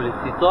pustimo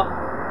lisico.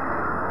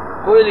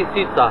 Ko je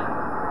lisica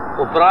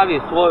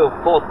opravi svoj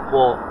obhod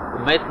po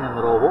umetnem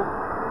rovu,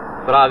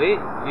 pravi,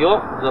 jo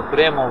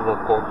zapremo v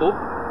kotu,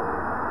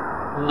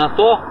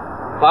 nato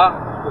pa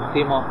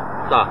spustimo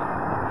psa.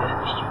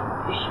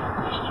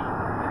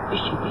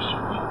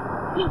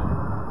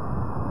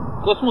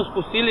 Ko smo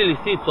spustili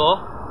lisico,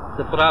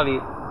 se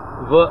pravi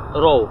v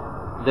rov,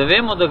 da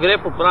vemo, da gre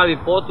po pravi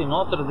poti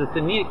noter, da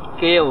se ni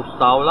kje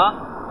ustavlja,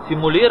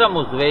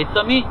 simuliramo z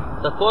vejcami,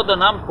 tako da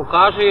nam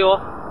pokažejo,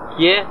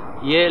 kje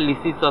je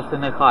lisica se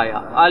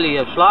nahaja. Ali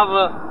je šla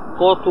v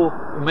kotu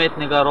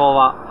umetnega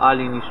rova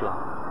ali ni šla.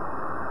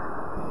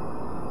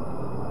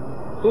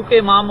 Tukaj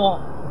imamo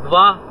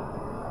dva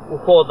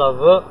vhoda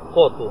v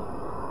kotu.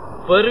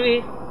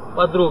 Prvi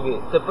pa drugi,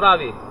 se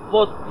pravi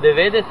pod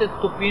 90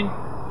 stopinj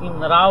in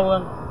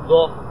raven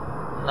do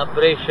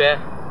naprej še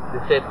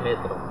 10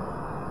 metrov.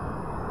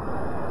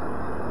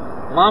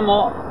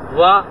 Imamo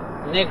dva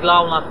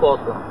neglavna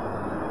kotla.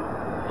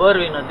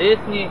 Prvi na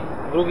desni,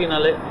 drugi na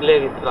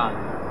levi strani.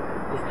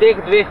 Iz teh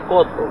dveh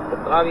kotlov, se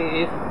pravi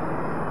iz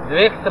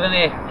dveh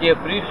straneh, ki je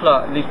prišla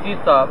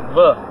lisica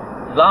v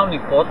glavni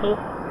kotl,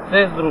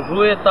 se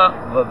združujeta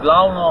v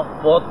glavno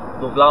pot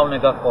do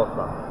glavnega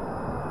kotla.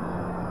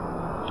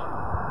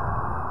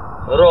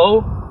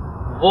 Rov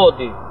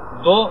vodi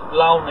do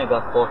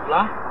glavnega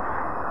kotla.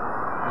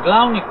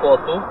 Glavni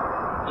kotl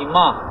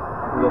ima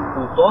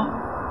loputo.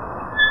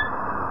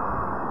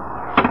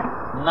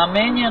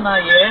 Namenjena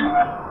je,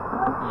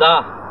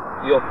 da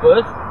jo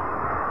pes,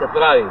 se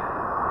pravi,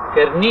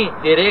 ker ni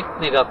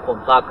direktnega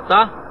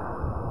kontakta,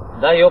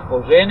 da jo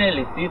požene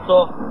lisico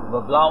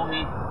v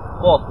glavni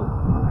kotl.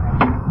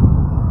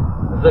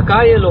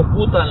 Zakaj je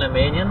loputa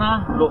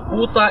namenjena?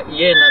 Loputa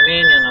je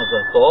namenjena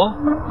zato,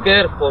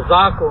 ker po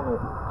zakonu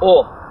o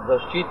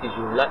zaščiti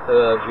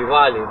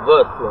živali v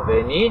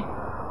Sloveniji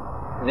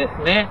ne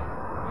sme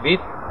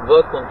biti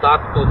v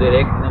kontaktu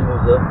direktnemu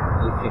z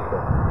lisico.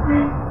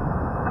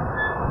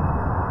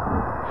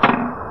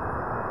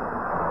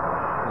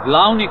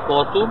 Glavni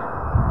kotl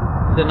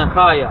se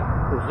nahaja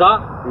za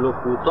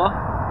loputo,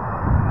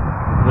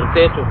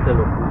 vrtečo se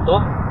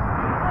loputo.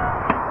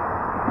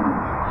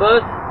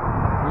 Pes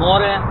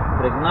mora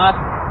pregnati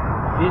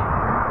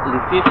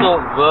lisico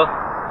v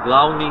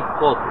glavni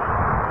kotl.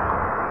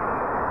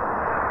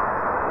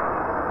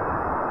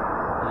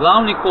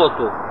 Glavni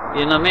kotl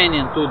je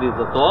namenjen tudi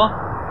zato,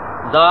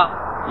 da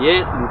je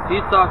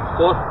lisica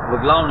skozi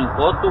v glavnem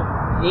kotlu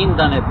in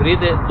da ne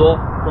pride do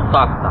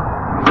kontakta.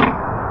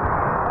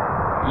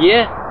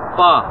 Je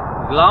pa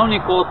glavni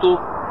kotl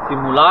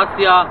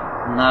simulacija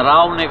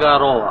naravnega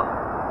rova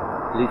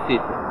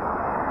lisice.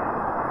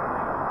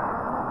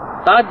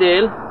 Ta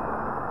del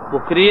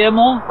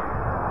pokrijemo,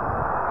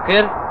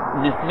 ker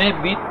ne sme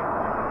biti,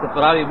 se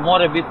pravi,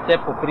 mora biti vse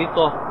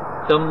pokrito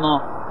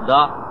temno,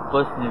 da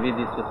pes ne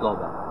vidi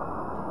svetlobe.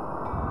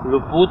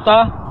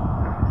 Loputa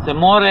se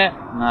mora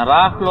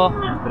narahlo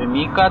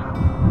premikati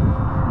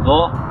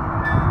do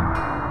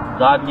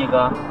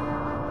zadnjega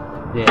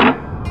dela.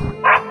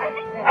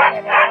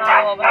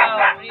 Bravo, bravo,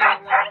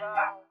 prijetno,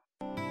 bravo.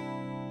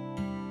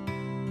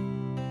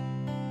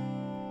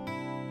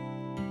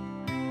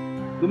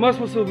 Doma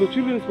smo se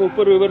odločili in smo v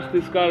prvi vrsti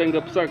iskali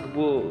enega psa, ki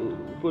bo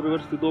v prvi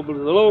vrsti dober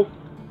za lov,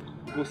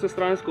 bo vse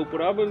stransko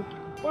uporaben,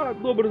 pa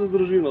dober za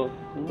družino,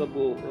 da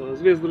bo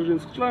zvest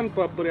družinski član,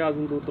 pa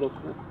prijazen do otrok.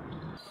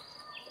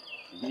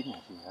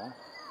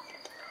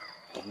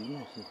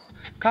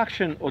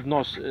 Kakšen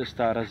odnos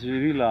sta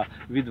razvila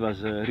vidva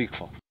z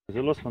Riko?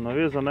 Zelo smo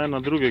navezani na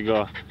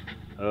drugega.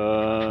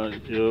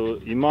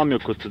 Imam jo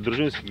kot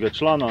družinskega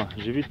člana,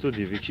 živi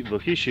tudi v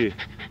hiši,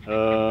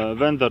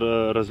 vendar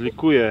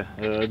razlikuje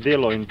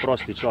delo in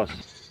prosti čas.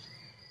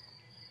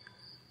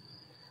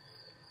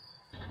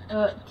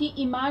 Ti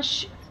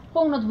imaš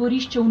polno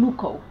dvorišče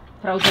vnukov,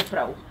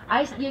 pravzaprav. A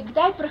je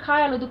kdaj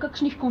prihajalo do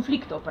kakšnih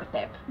konfliktov pri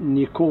tebi?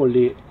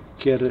 Nikoli,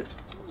 ker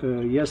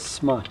jaz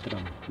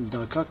smatram,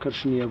 da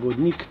kakršen je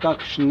vodnik,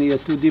 takšen je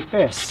tudi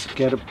pes,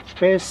 ker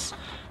pes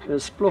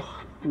sploh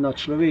na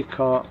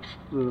človeka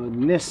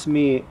ne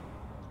sme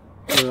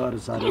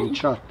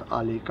zarenčati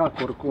ali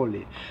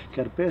kakorkoli,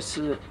 ker pes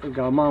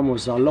ga imamo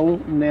za lov,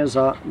 ne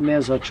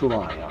za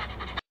čuvaja.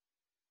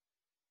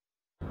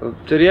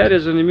 Terier je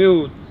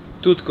zanimiv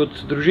tudi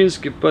kot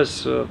družinski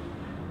pes,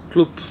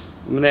 kljub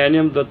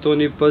mnenjem, da to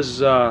ni pes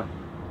za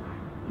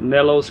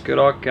nelovske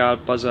roke ali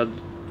pa za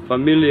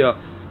familijo.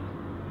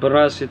 Pri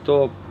nas je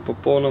to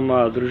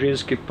popolnoma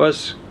družinski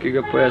pes, ki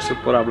ga pa jaz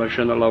uporabljam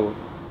še na lovu.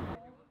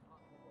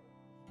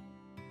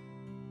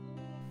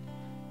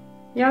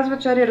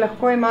 Jazbečarje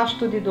lahko imaš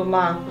tudi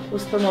doma. V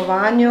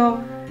stanovanju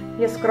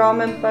je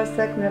skromen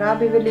pesek, ne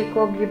rabi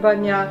veliko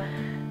gibanja,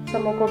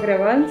 samo ko gre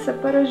ven, se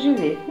pa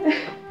razživi.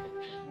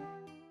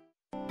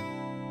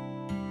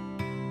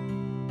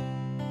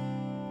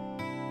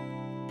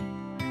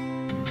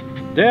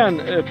 Dejan,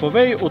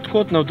 povej,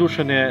 odkot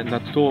navdušenje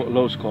nad to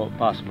lovsko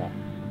pasmo?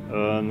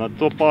 Na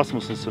to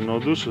pasmo sem se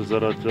navdušil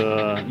zaradi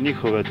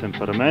njihove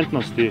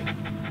temperamentnosti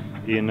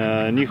in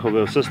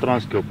njihove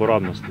vsestranske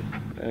uporabnosti.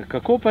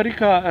 Kako pa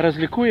Rika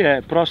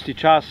razlikuje prosti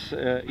čas,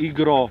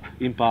 igro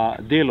in pa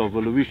delo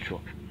v lovišču?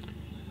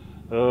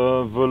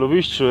 V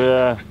lovišču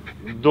je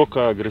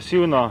dokaj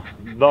agresivna,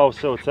 da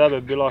vse od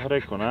sebe bi lahko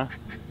rekel, ne.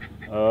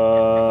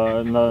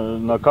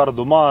 Na kar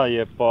doma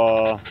je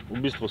pa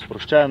v bistvu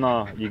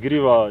sproščena,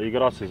 igriva,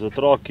 igra se z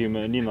otroki,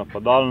 ni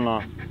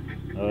napadalna,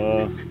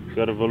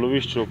 ker v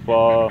lovišču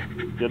pa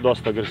je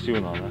dosti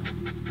agresivna, ne.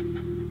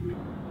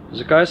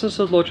 Zakaj sem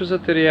se odločil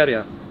za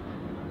terierja?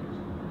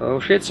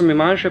 Všeč so mi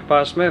manjše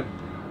pasme,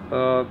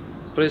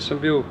 prej sem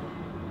bil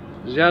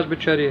z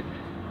jazbečarji,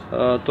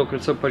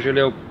 tokrat sem pa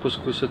želel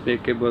poskusiti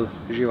nekaj bolj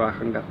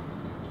živahnega.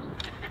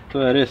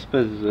 To je res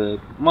pes,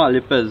 mali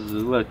pes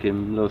z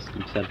velikim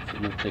lovskim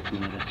srcem, tako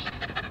mi reči.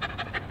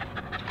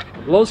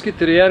 Lovski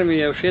terier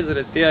mi je všeč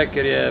zaradi tega,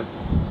 ker je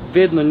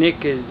vedno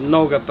nekaj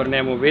novega pri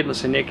njemu, vedno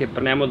se nekaj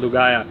pri njemu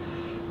dogaja.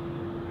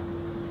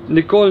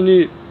 Nikoli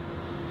ni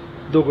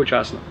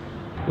dolgočasno.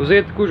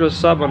 Vzeti kužo s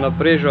sabo na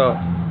prežo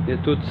je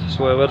tudi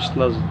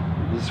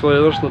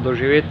svojevrstno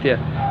doživetje.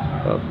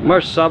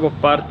 Imaš s sabo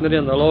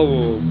partnerja na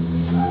lovu,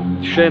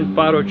 še en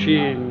par oči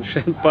in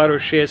še en par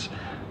ušes,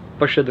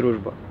 pa še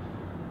družbo.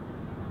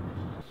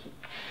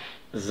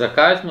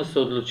 Zakaj smo se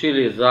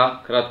odločili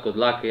za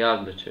kratkodlake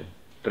jazbeče?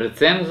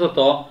 Predvsem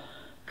zato,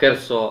 ker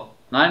so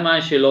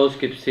najmanjši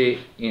lovski psi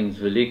in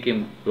z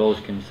velikim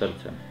lovskim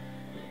srcem.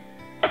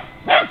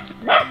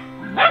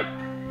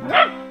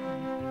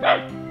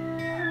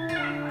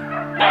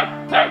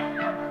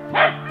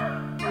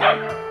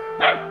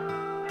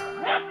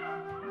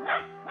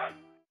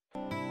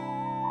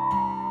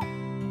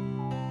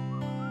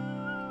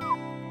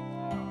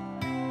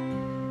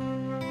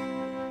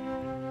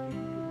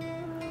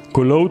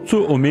 Ko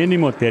lovcu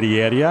omenimo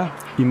terierja,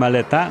 ima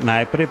le ta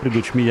najprej pred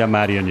očmi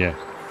jamarjenje.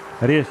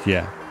 Res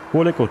je,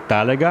 poleg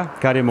ostalega,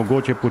 kar je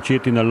mogoče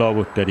početi na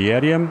lovu s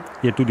terierjem,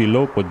 je tudi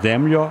lov pod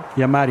zemljo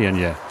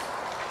jamarjenje.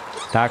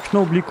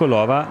 Takšno obliko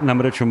lova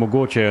namreč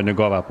omogočajo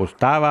njegova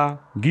postava,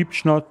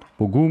 gibčnost,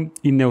 pogum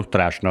in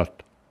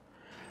neustrašnost.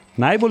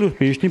 Najbolj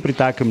uspešni pri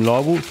takem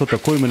lovu so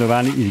tako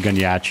imenovani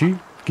izganjači,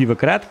 ki v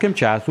kratkem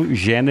času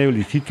ženejo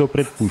lisico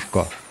pred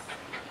puško.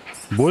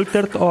 Bolj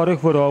trd oreh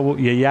v rovu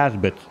je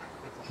jazbec,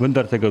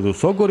 vendar se ga z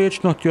vso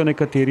gorečnostjo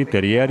nekateri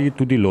terierji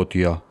tudi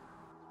lotijo.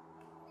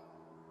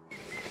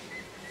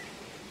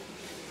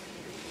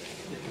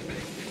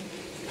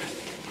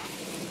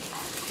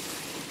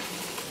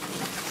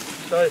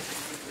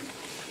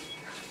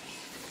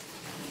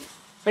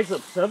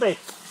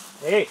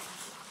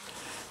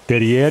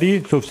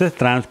 Terierji so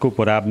vsestransko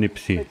uporabni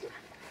psi.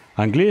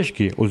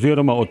 Angleški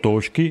oziroma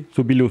otoški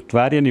so bili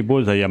ustvarjeni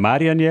bolj za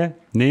jamarjanje,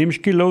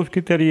 nemški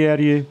lovski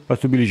terierji pa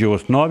so bili že v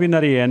osnovi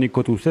narejeni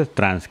kot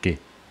vsestranski.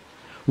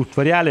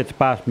 Ustvarjalec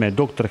pasme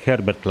dr.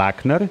 Herbert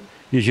Lackner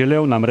je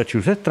želel namreč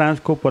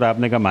vsestransko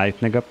uporabnega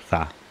majhnega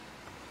psa.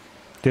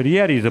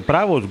 Terierji za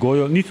pravo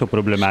vzgojo niso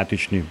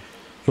problematični.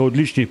 So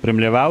odlični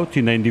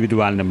spremljevalci na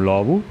individualnem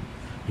lovu,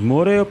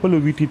 zmorejo pa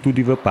loviti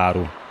tudi v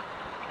paru.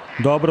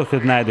 Dobro se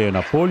znajdejo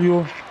na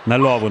polju, na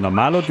lovu na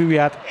malo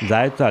divjad,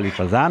 zajca ali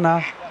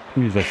fazana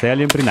in z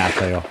veseljem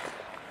prinašajo.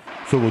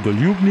 So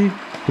vodoljubni,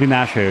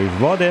 prinašajo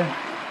iz vode,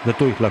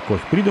 zato jih lahko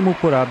s pridom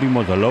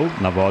uporabimo za lov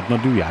na vodno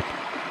divjad.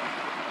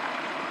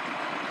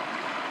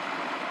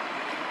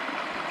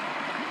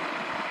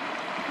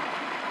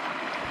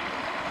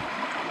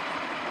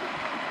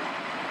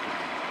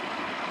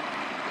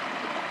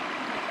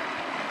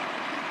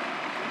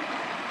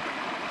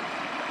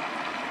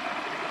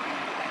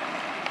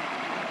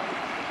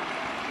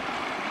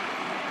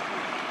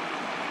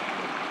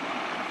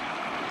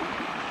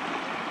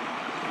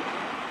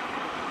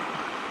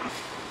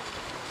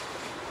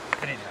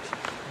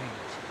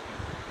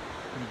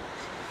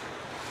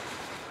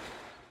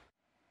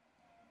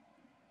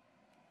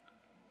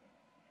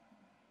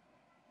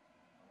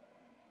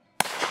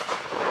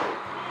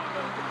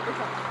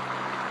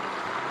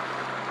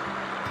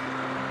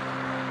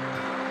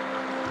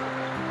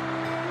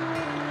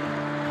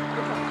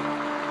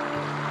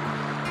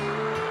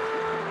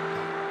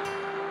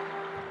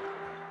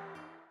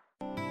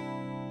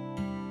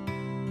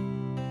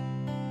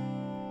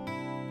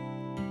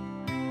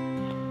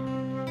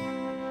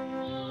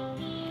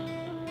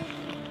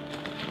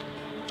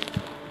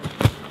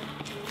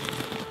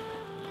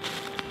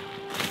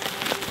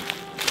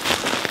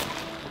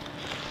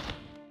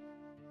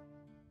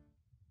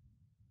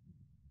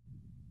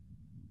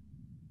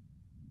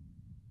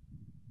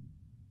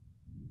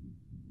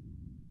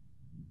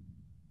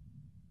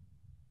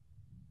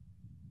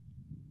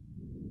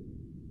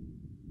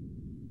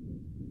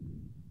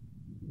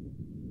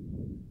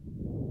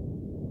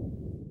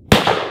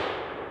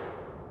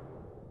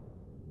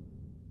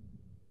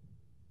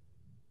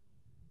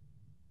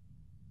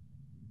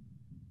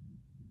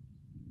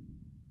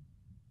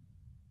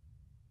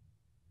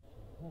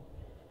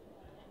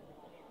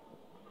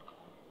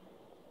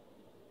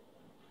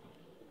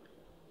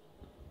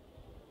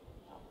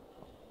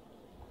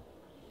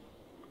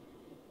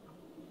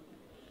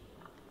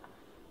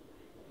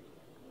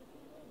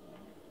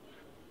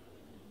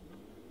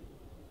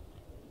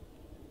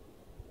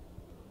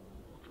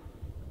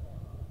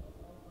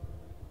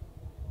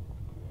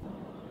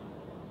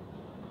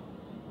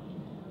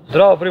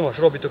 Zdravo, Primož,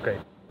 Robi tukaj.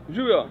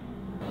 Živijo.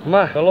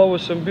 Na lovu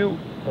sem bil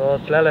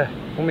tlele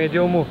v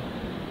Medijumu,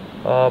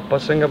 pa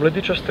sem ga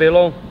mladiča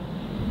streljal,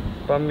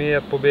 pa mi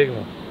je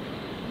pobegnil.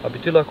 A bi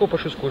ti lahko pa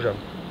šel skužam?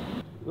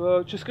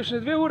 Čez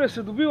kakšne 2 ure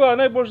se dobiva,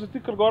 najboljš, da ti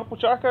kar gor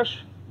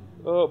počakaš.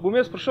 Bom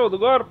jaz prišel do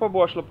gor, pa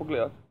bo šla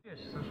pogledat.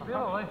 Sem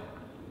špilal,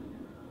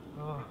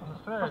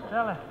 zastreljal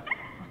tele,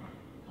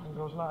 sem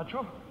ga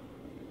označil.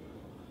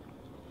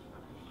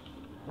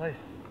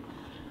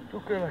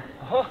 Tukaj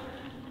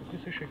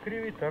se še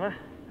krivite, ne?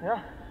 Ja,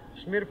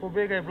 smer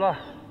pobega je bila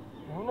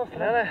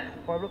tlele,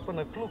 pa je bila pa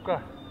nakluka.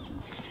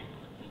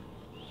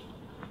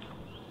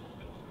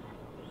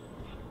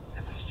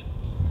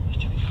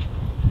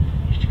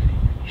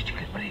 Išči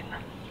kaj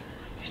predna.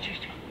 Išči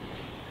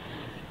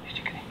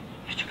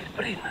kaj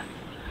predna.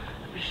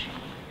 Išči.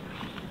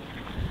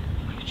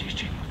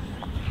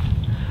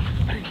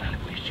 Predna,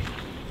 lepo išči.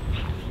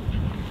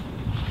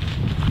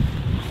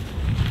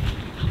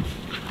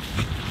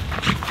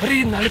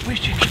 Predna, lepo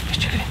išči.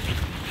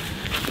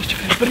 Išči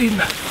kaj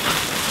predna.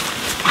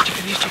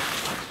 Išči.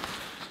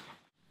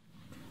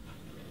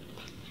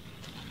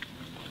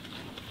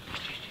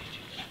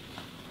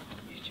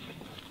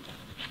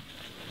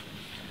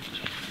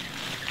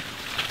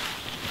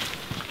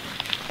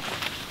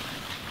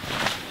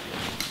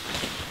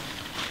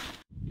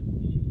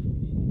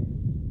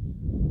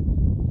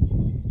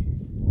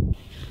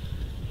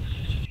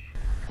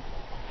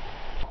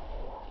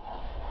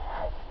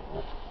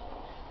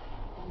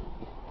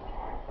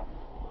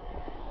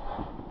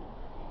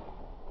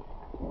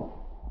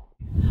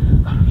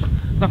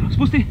 Dobro,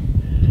 spusti.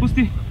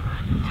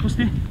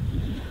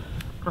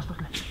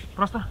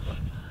 Prostor.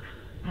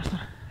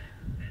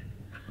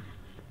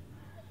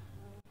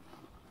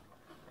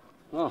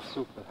 No,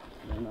 super.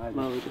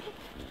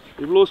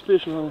 Je bilo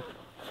uspešno.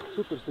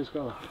 Super ste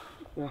iskala.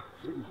 Ja,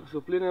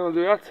 zaplenjamo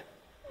divjad.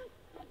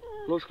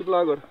 Lovski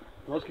blagor.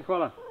 Lovski,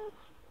 hvala.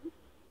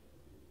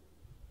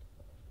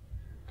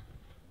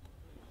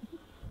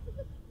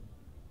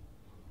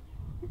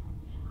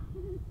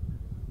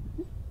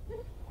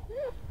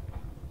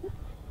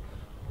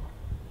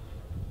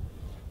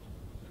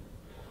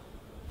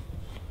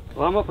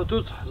 Vama pa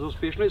tudi za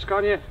uspešno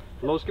iskanje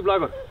lovski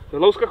blagor.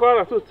 Lovska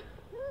hvala tudi.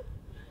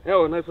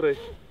 Evo,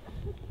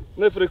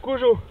 najprej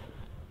kužil.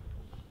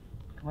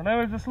 Ima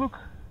največ zaslug.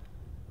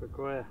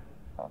 Tako je.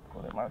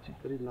 Tako je, malči.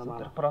 Pridna mala.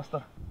 Super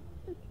prostor.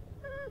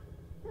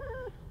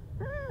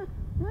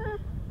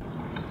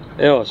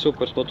 Evo,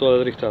 super smo to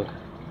odrihtali.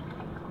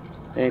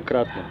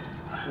 Enkratno.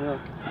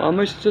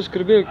 Mama je sicer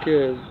skrbel, ki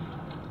je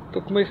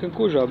tako majhen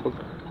kuža, ampak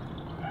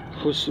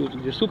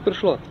je super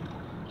šlo.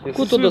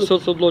 Kako to, da si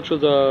se odločil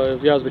za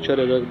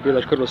jazbečarja, da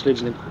delaš kar nasled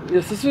z njim?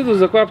 Jaz sem vedel,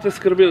 za kaj te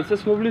skrbel. Vse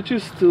smo bili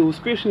čist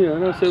uspešni,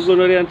 vse je bilo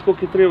narejeno tako,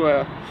 kot je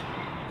treba.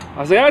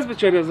 A za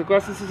jazbečarja, za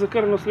kaj sem se za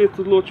kar nasled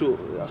odločil?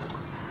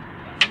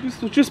 V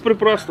bistvu čist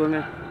preprosto.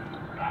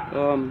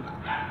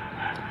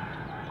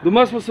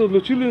 Doma smo se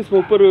odločili in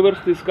smo v prvi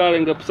vrsti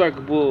iskali enega psa, ki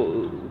bo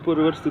v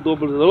prvi vrsti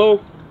dober za lov,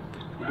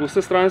 bo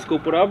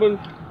vsestransko uporaben,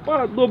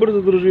 pa dober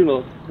za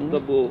družino, da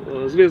bo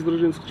zvest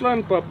družinski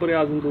član, pa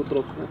prijazen do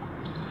otrok.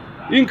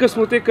 In ko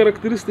smo te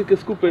karakteristike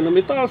skupaj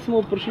nametali,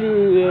 smo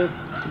prišli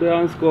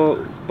dejansko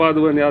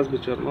padel en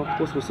jazbečar.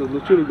 Tako smo se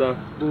odločili, da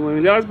bomo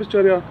imeli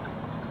jazbečarja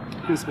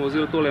in smo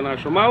vzeli tole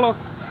našo malo,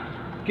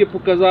 ki je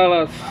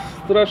pokazala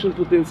strašen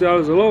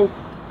potencial za lov.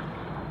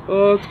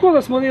 Tako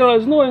da smo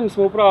delali z njo in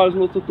smo upravili z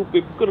njo tudi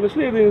tukaj po kar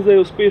nasledi in zdaj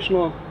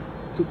uspešno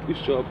tudi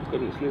iščejo po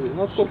kar nasledi.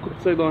 Tako kot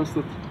se je danes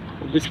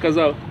tudi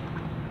izkazalo.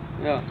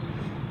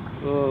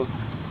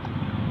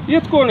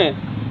 Je tako ne,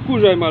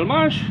 kuža je malo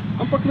manjš,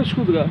 ampak nič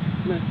hudega.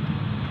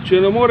 Če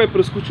ne more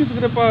preskočiti,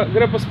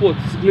 gre pa spod.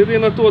 Glede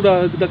na to,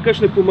 da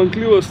kakšne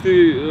pomanjkljivosti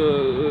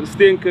s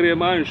tem, ker je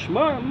manjš,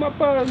 ima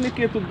pa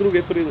nekje tudi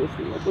druge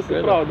prednosti. To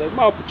se pravi, da je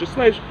malo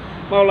počasnejš,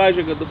 malo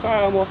lažje ga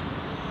dohajamo.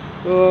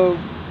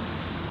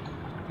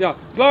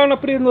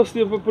 Glavna prednost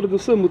je pa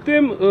predvsem v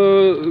tem,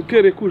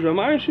 ker je kuža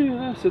manjši,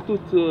 se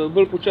tudi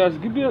bolj počas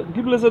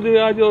giblje za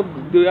divjadjo,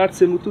 divjad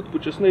se mu tudi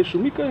počasnejš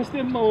umika in s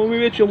tem imamo mi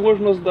večjo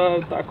možnost,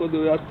 da tako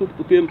divjad tudi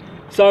potem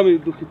sami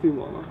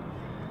dohitimo.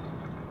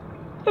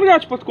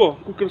 Drugač pa tako,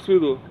 kakor sem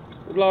videl,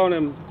 v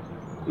glavnem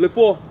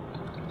lepo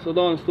so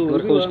danes to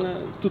vodila.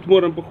 Tudi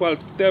moram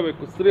pohvaliti tebe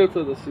kot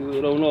strelca, da si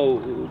ravnal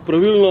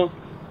pravilno,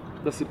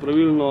 da si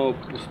pravilno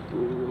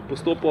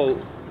postopal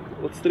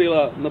od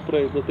strela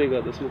naprej do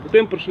tega, da smo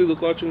potem prišli do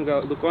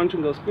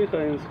končnega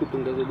uspeha in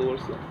skupnega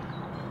zadovoljstva.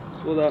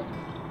 Tako da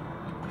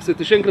se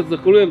ti še enkrat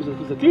zahvaljujem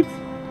za klic,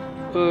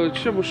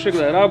 če boš še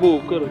kdaj rabil,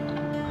 kar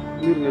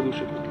mirne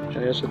duše.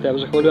 Jaz se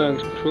tebi zahvaljujem,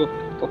 da si prišel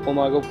pa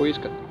pomagal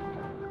poiskati.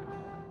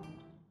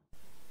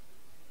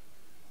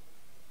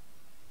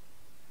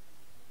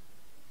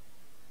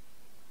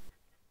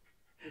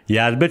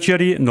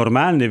 Jazbečarji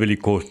normalne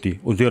velikosti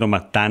oziroma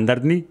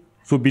standardni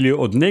so bili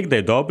od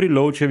nekdaj dobri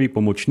lovčevi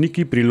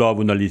pomočniki pri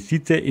lovu na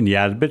lisice in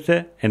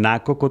jazbece,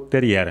 enako kot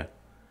terjer.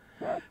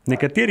 V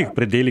nekaterih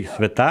predelih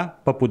sveta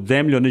pa pod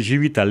zemljo ne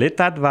živita le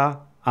ta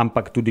dva,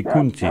 ampak tudi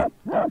kunci.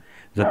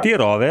 Za te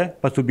rove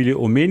pa so bili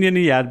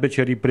omenjeni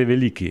jazbečarji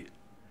preveliki.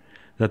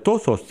 Zato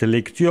so s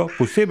selekcijo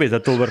posebej za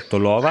to vrsto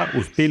lova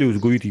uspeli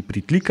vzgojiti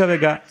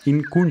pritlikavega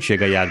in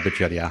kunčjega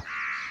jazbečarja.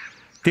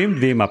 Tem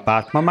dvema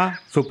pasmama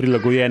so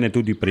prilagojene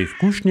tudi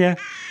preizkušnje,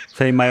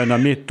 saj imajo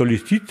namesto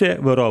lisice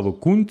v rovu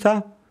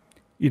kunca,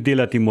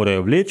 izdelati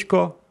morajo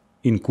vlečko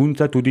in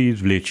kunca tudi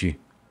izvleči.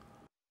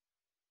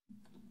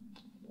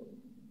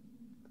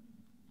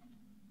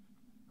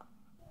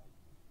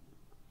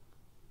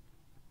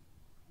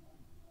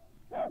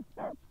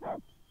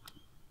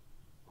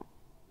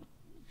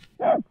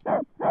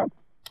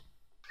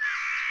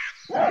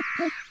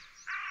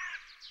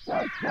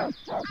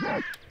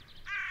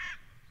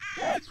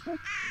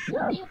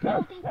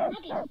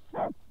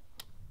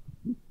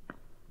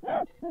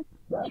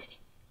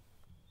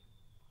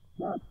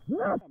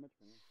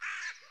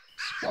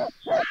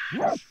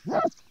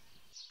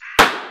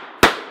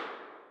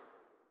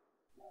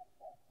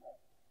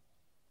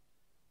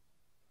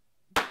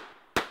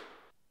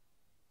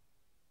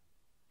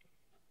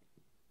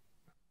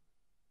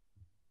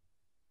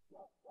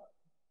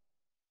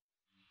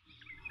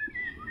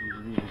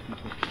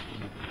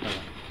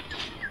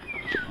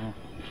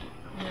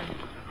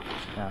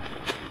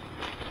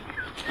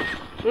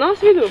 No,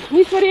 si videl,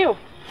 nisi verjel.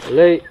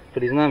 Lej,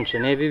 priznam, če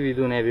ne bi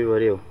videl, ne bi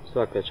verjel.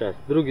 Vsaka čast.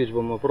 Drugič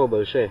bomo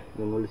probali še,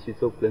 da bomo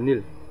lisico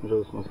uplenili.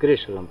 Žal smo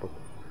zgrešili, ampak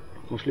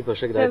bomo šli pa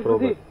še kdaj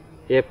probati.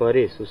 Je pa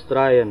res,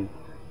 ustrajen,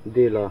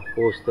 dela,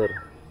 oster,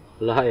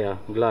 laja,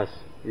 glas,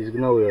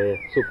 izgnal jo je,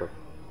 super.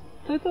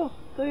 To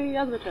je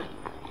jazbečar.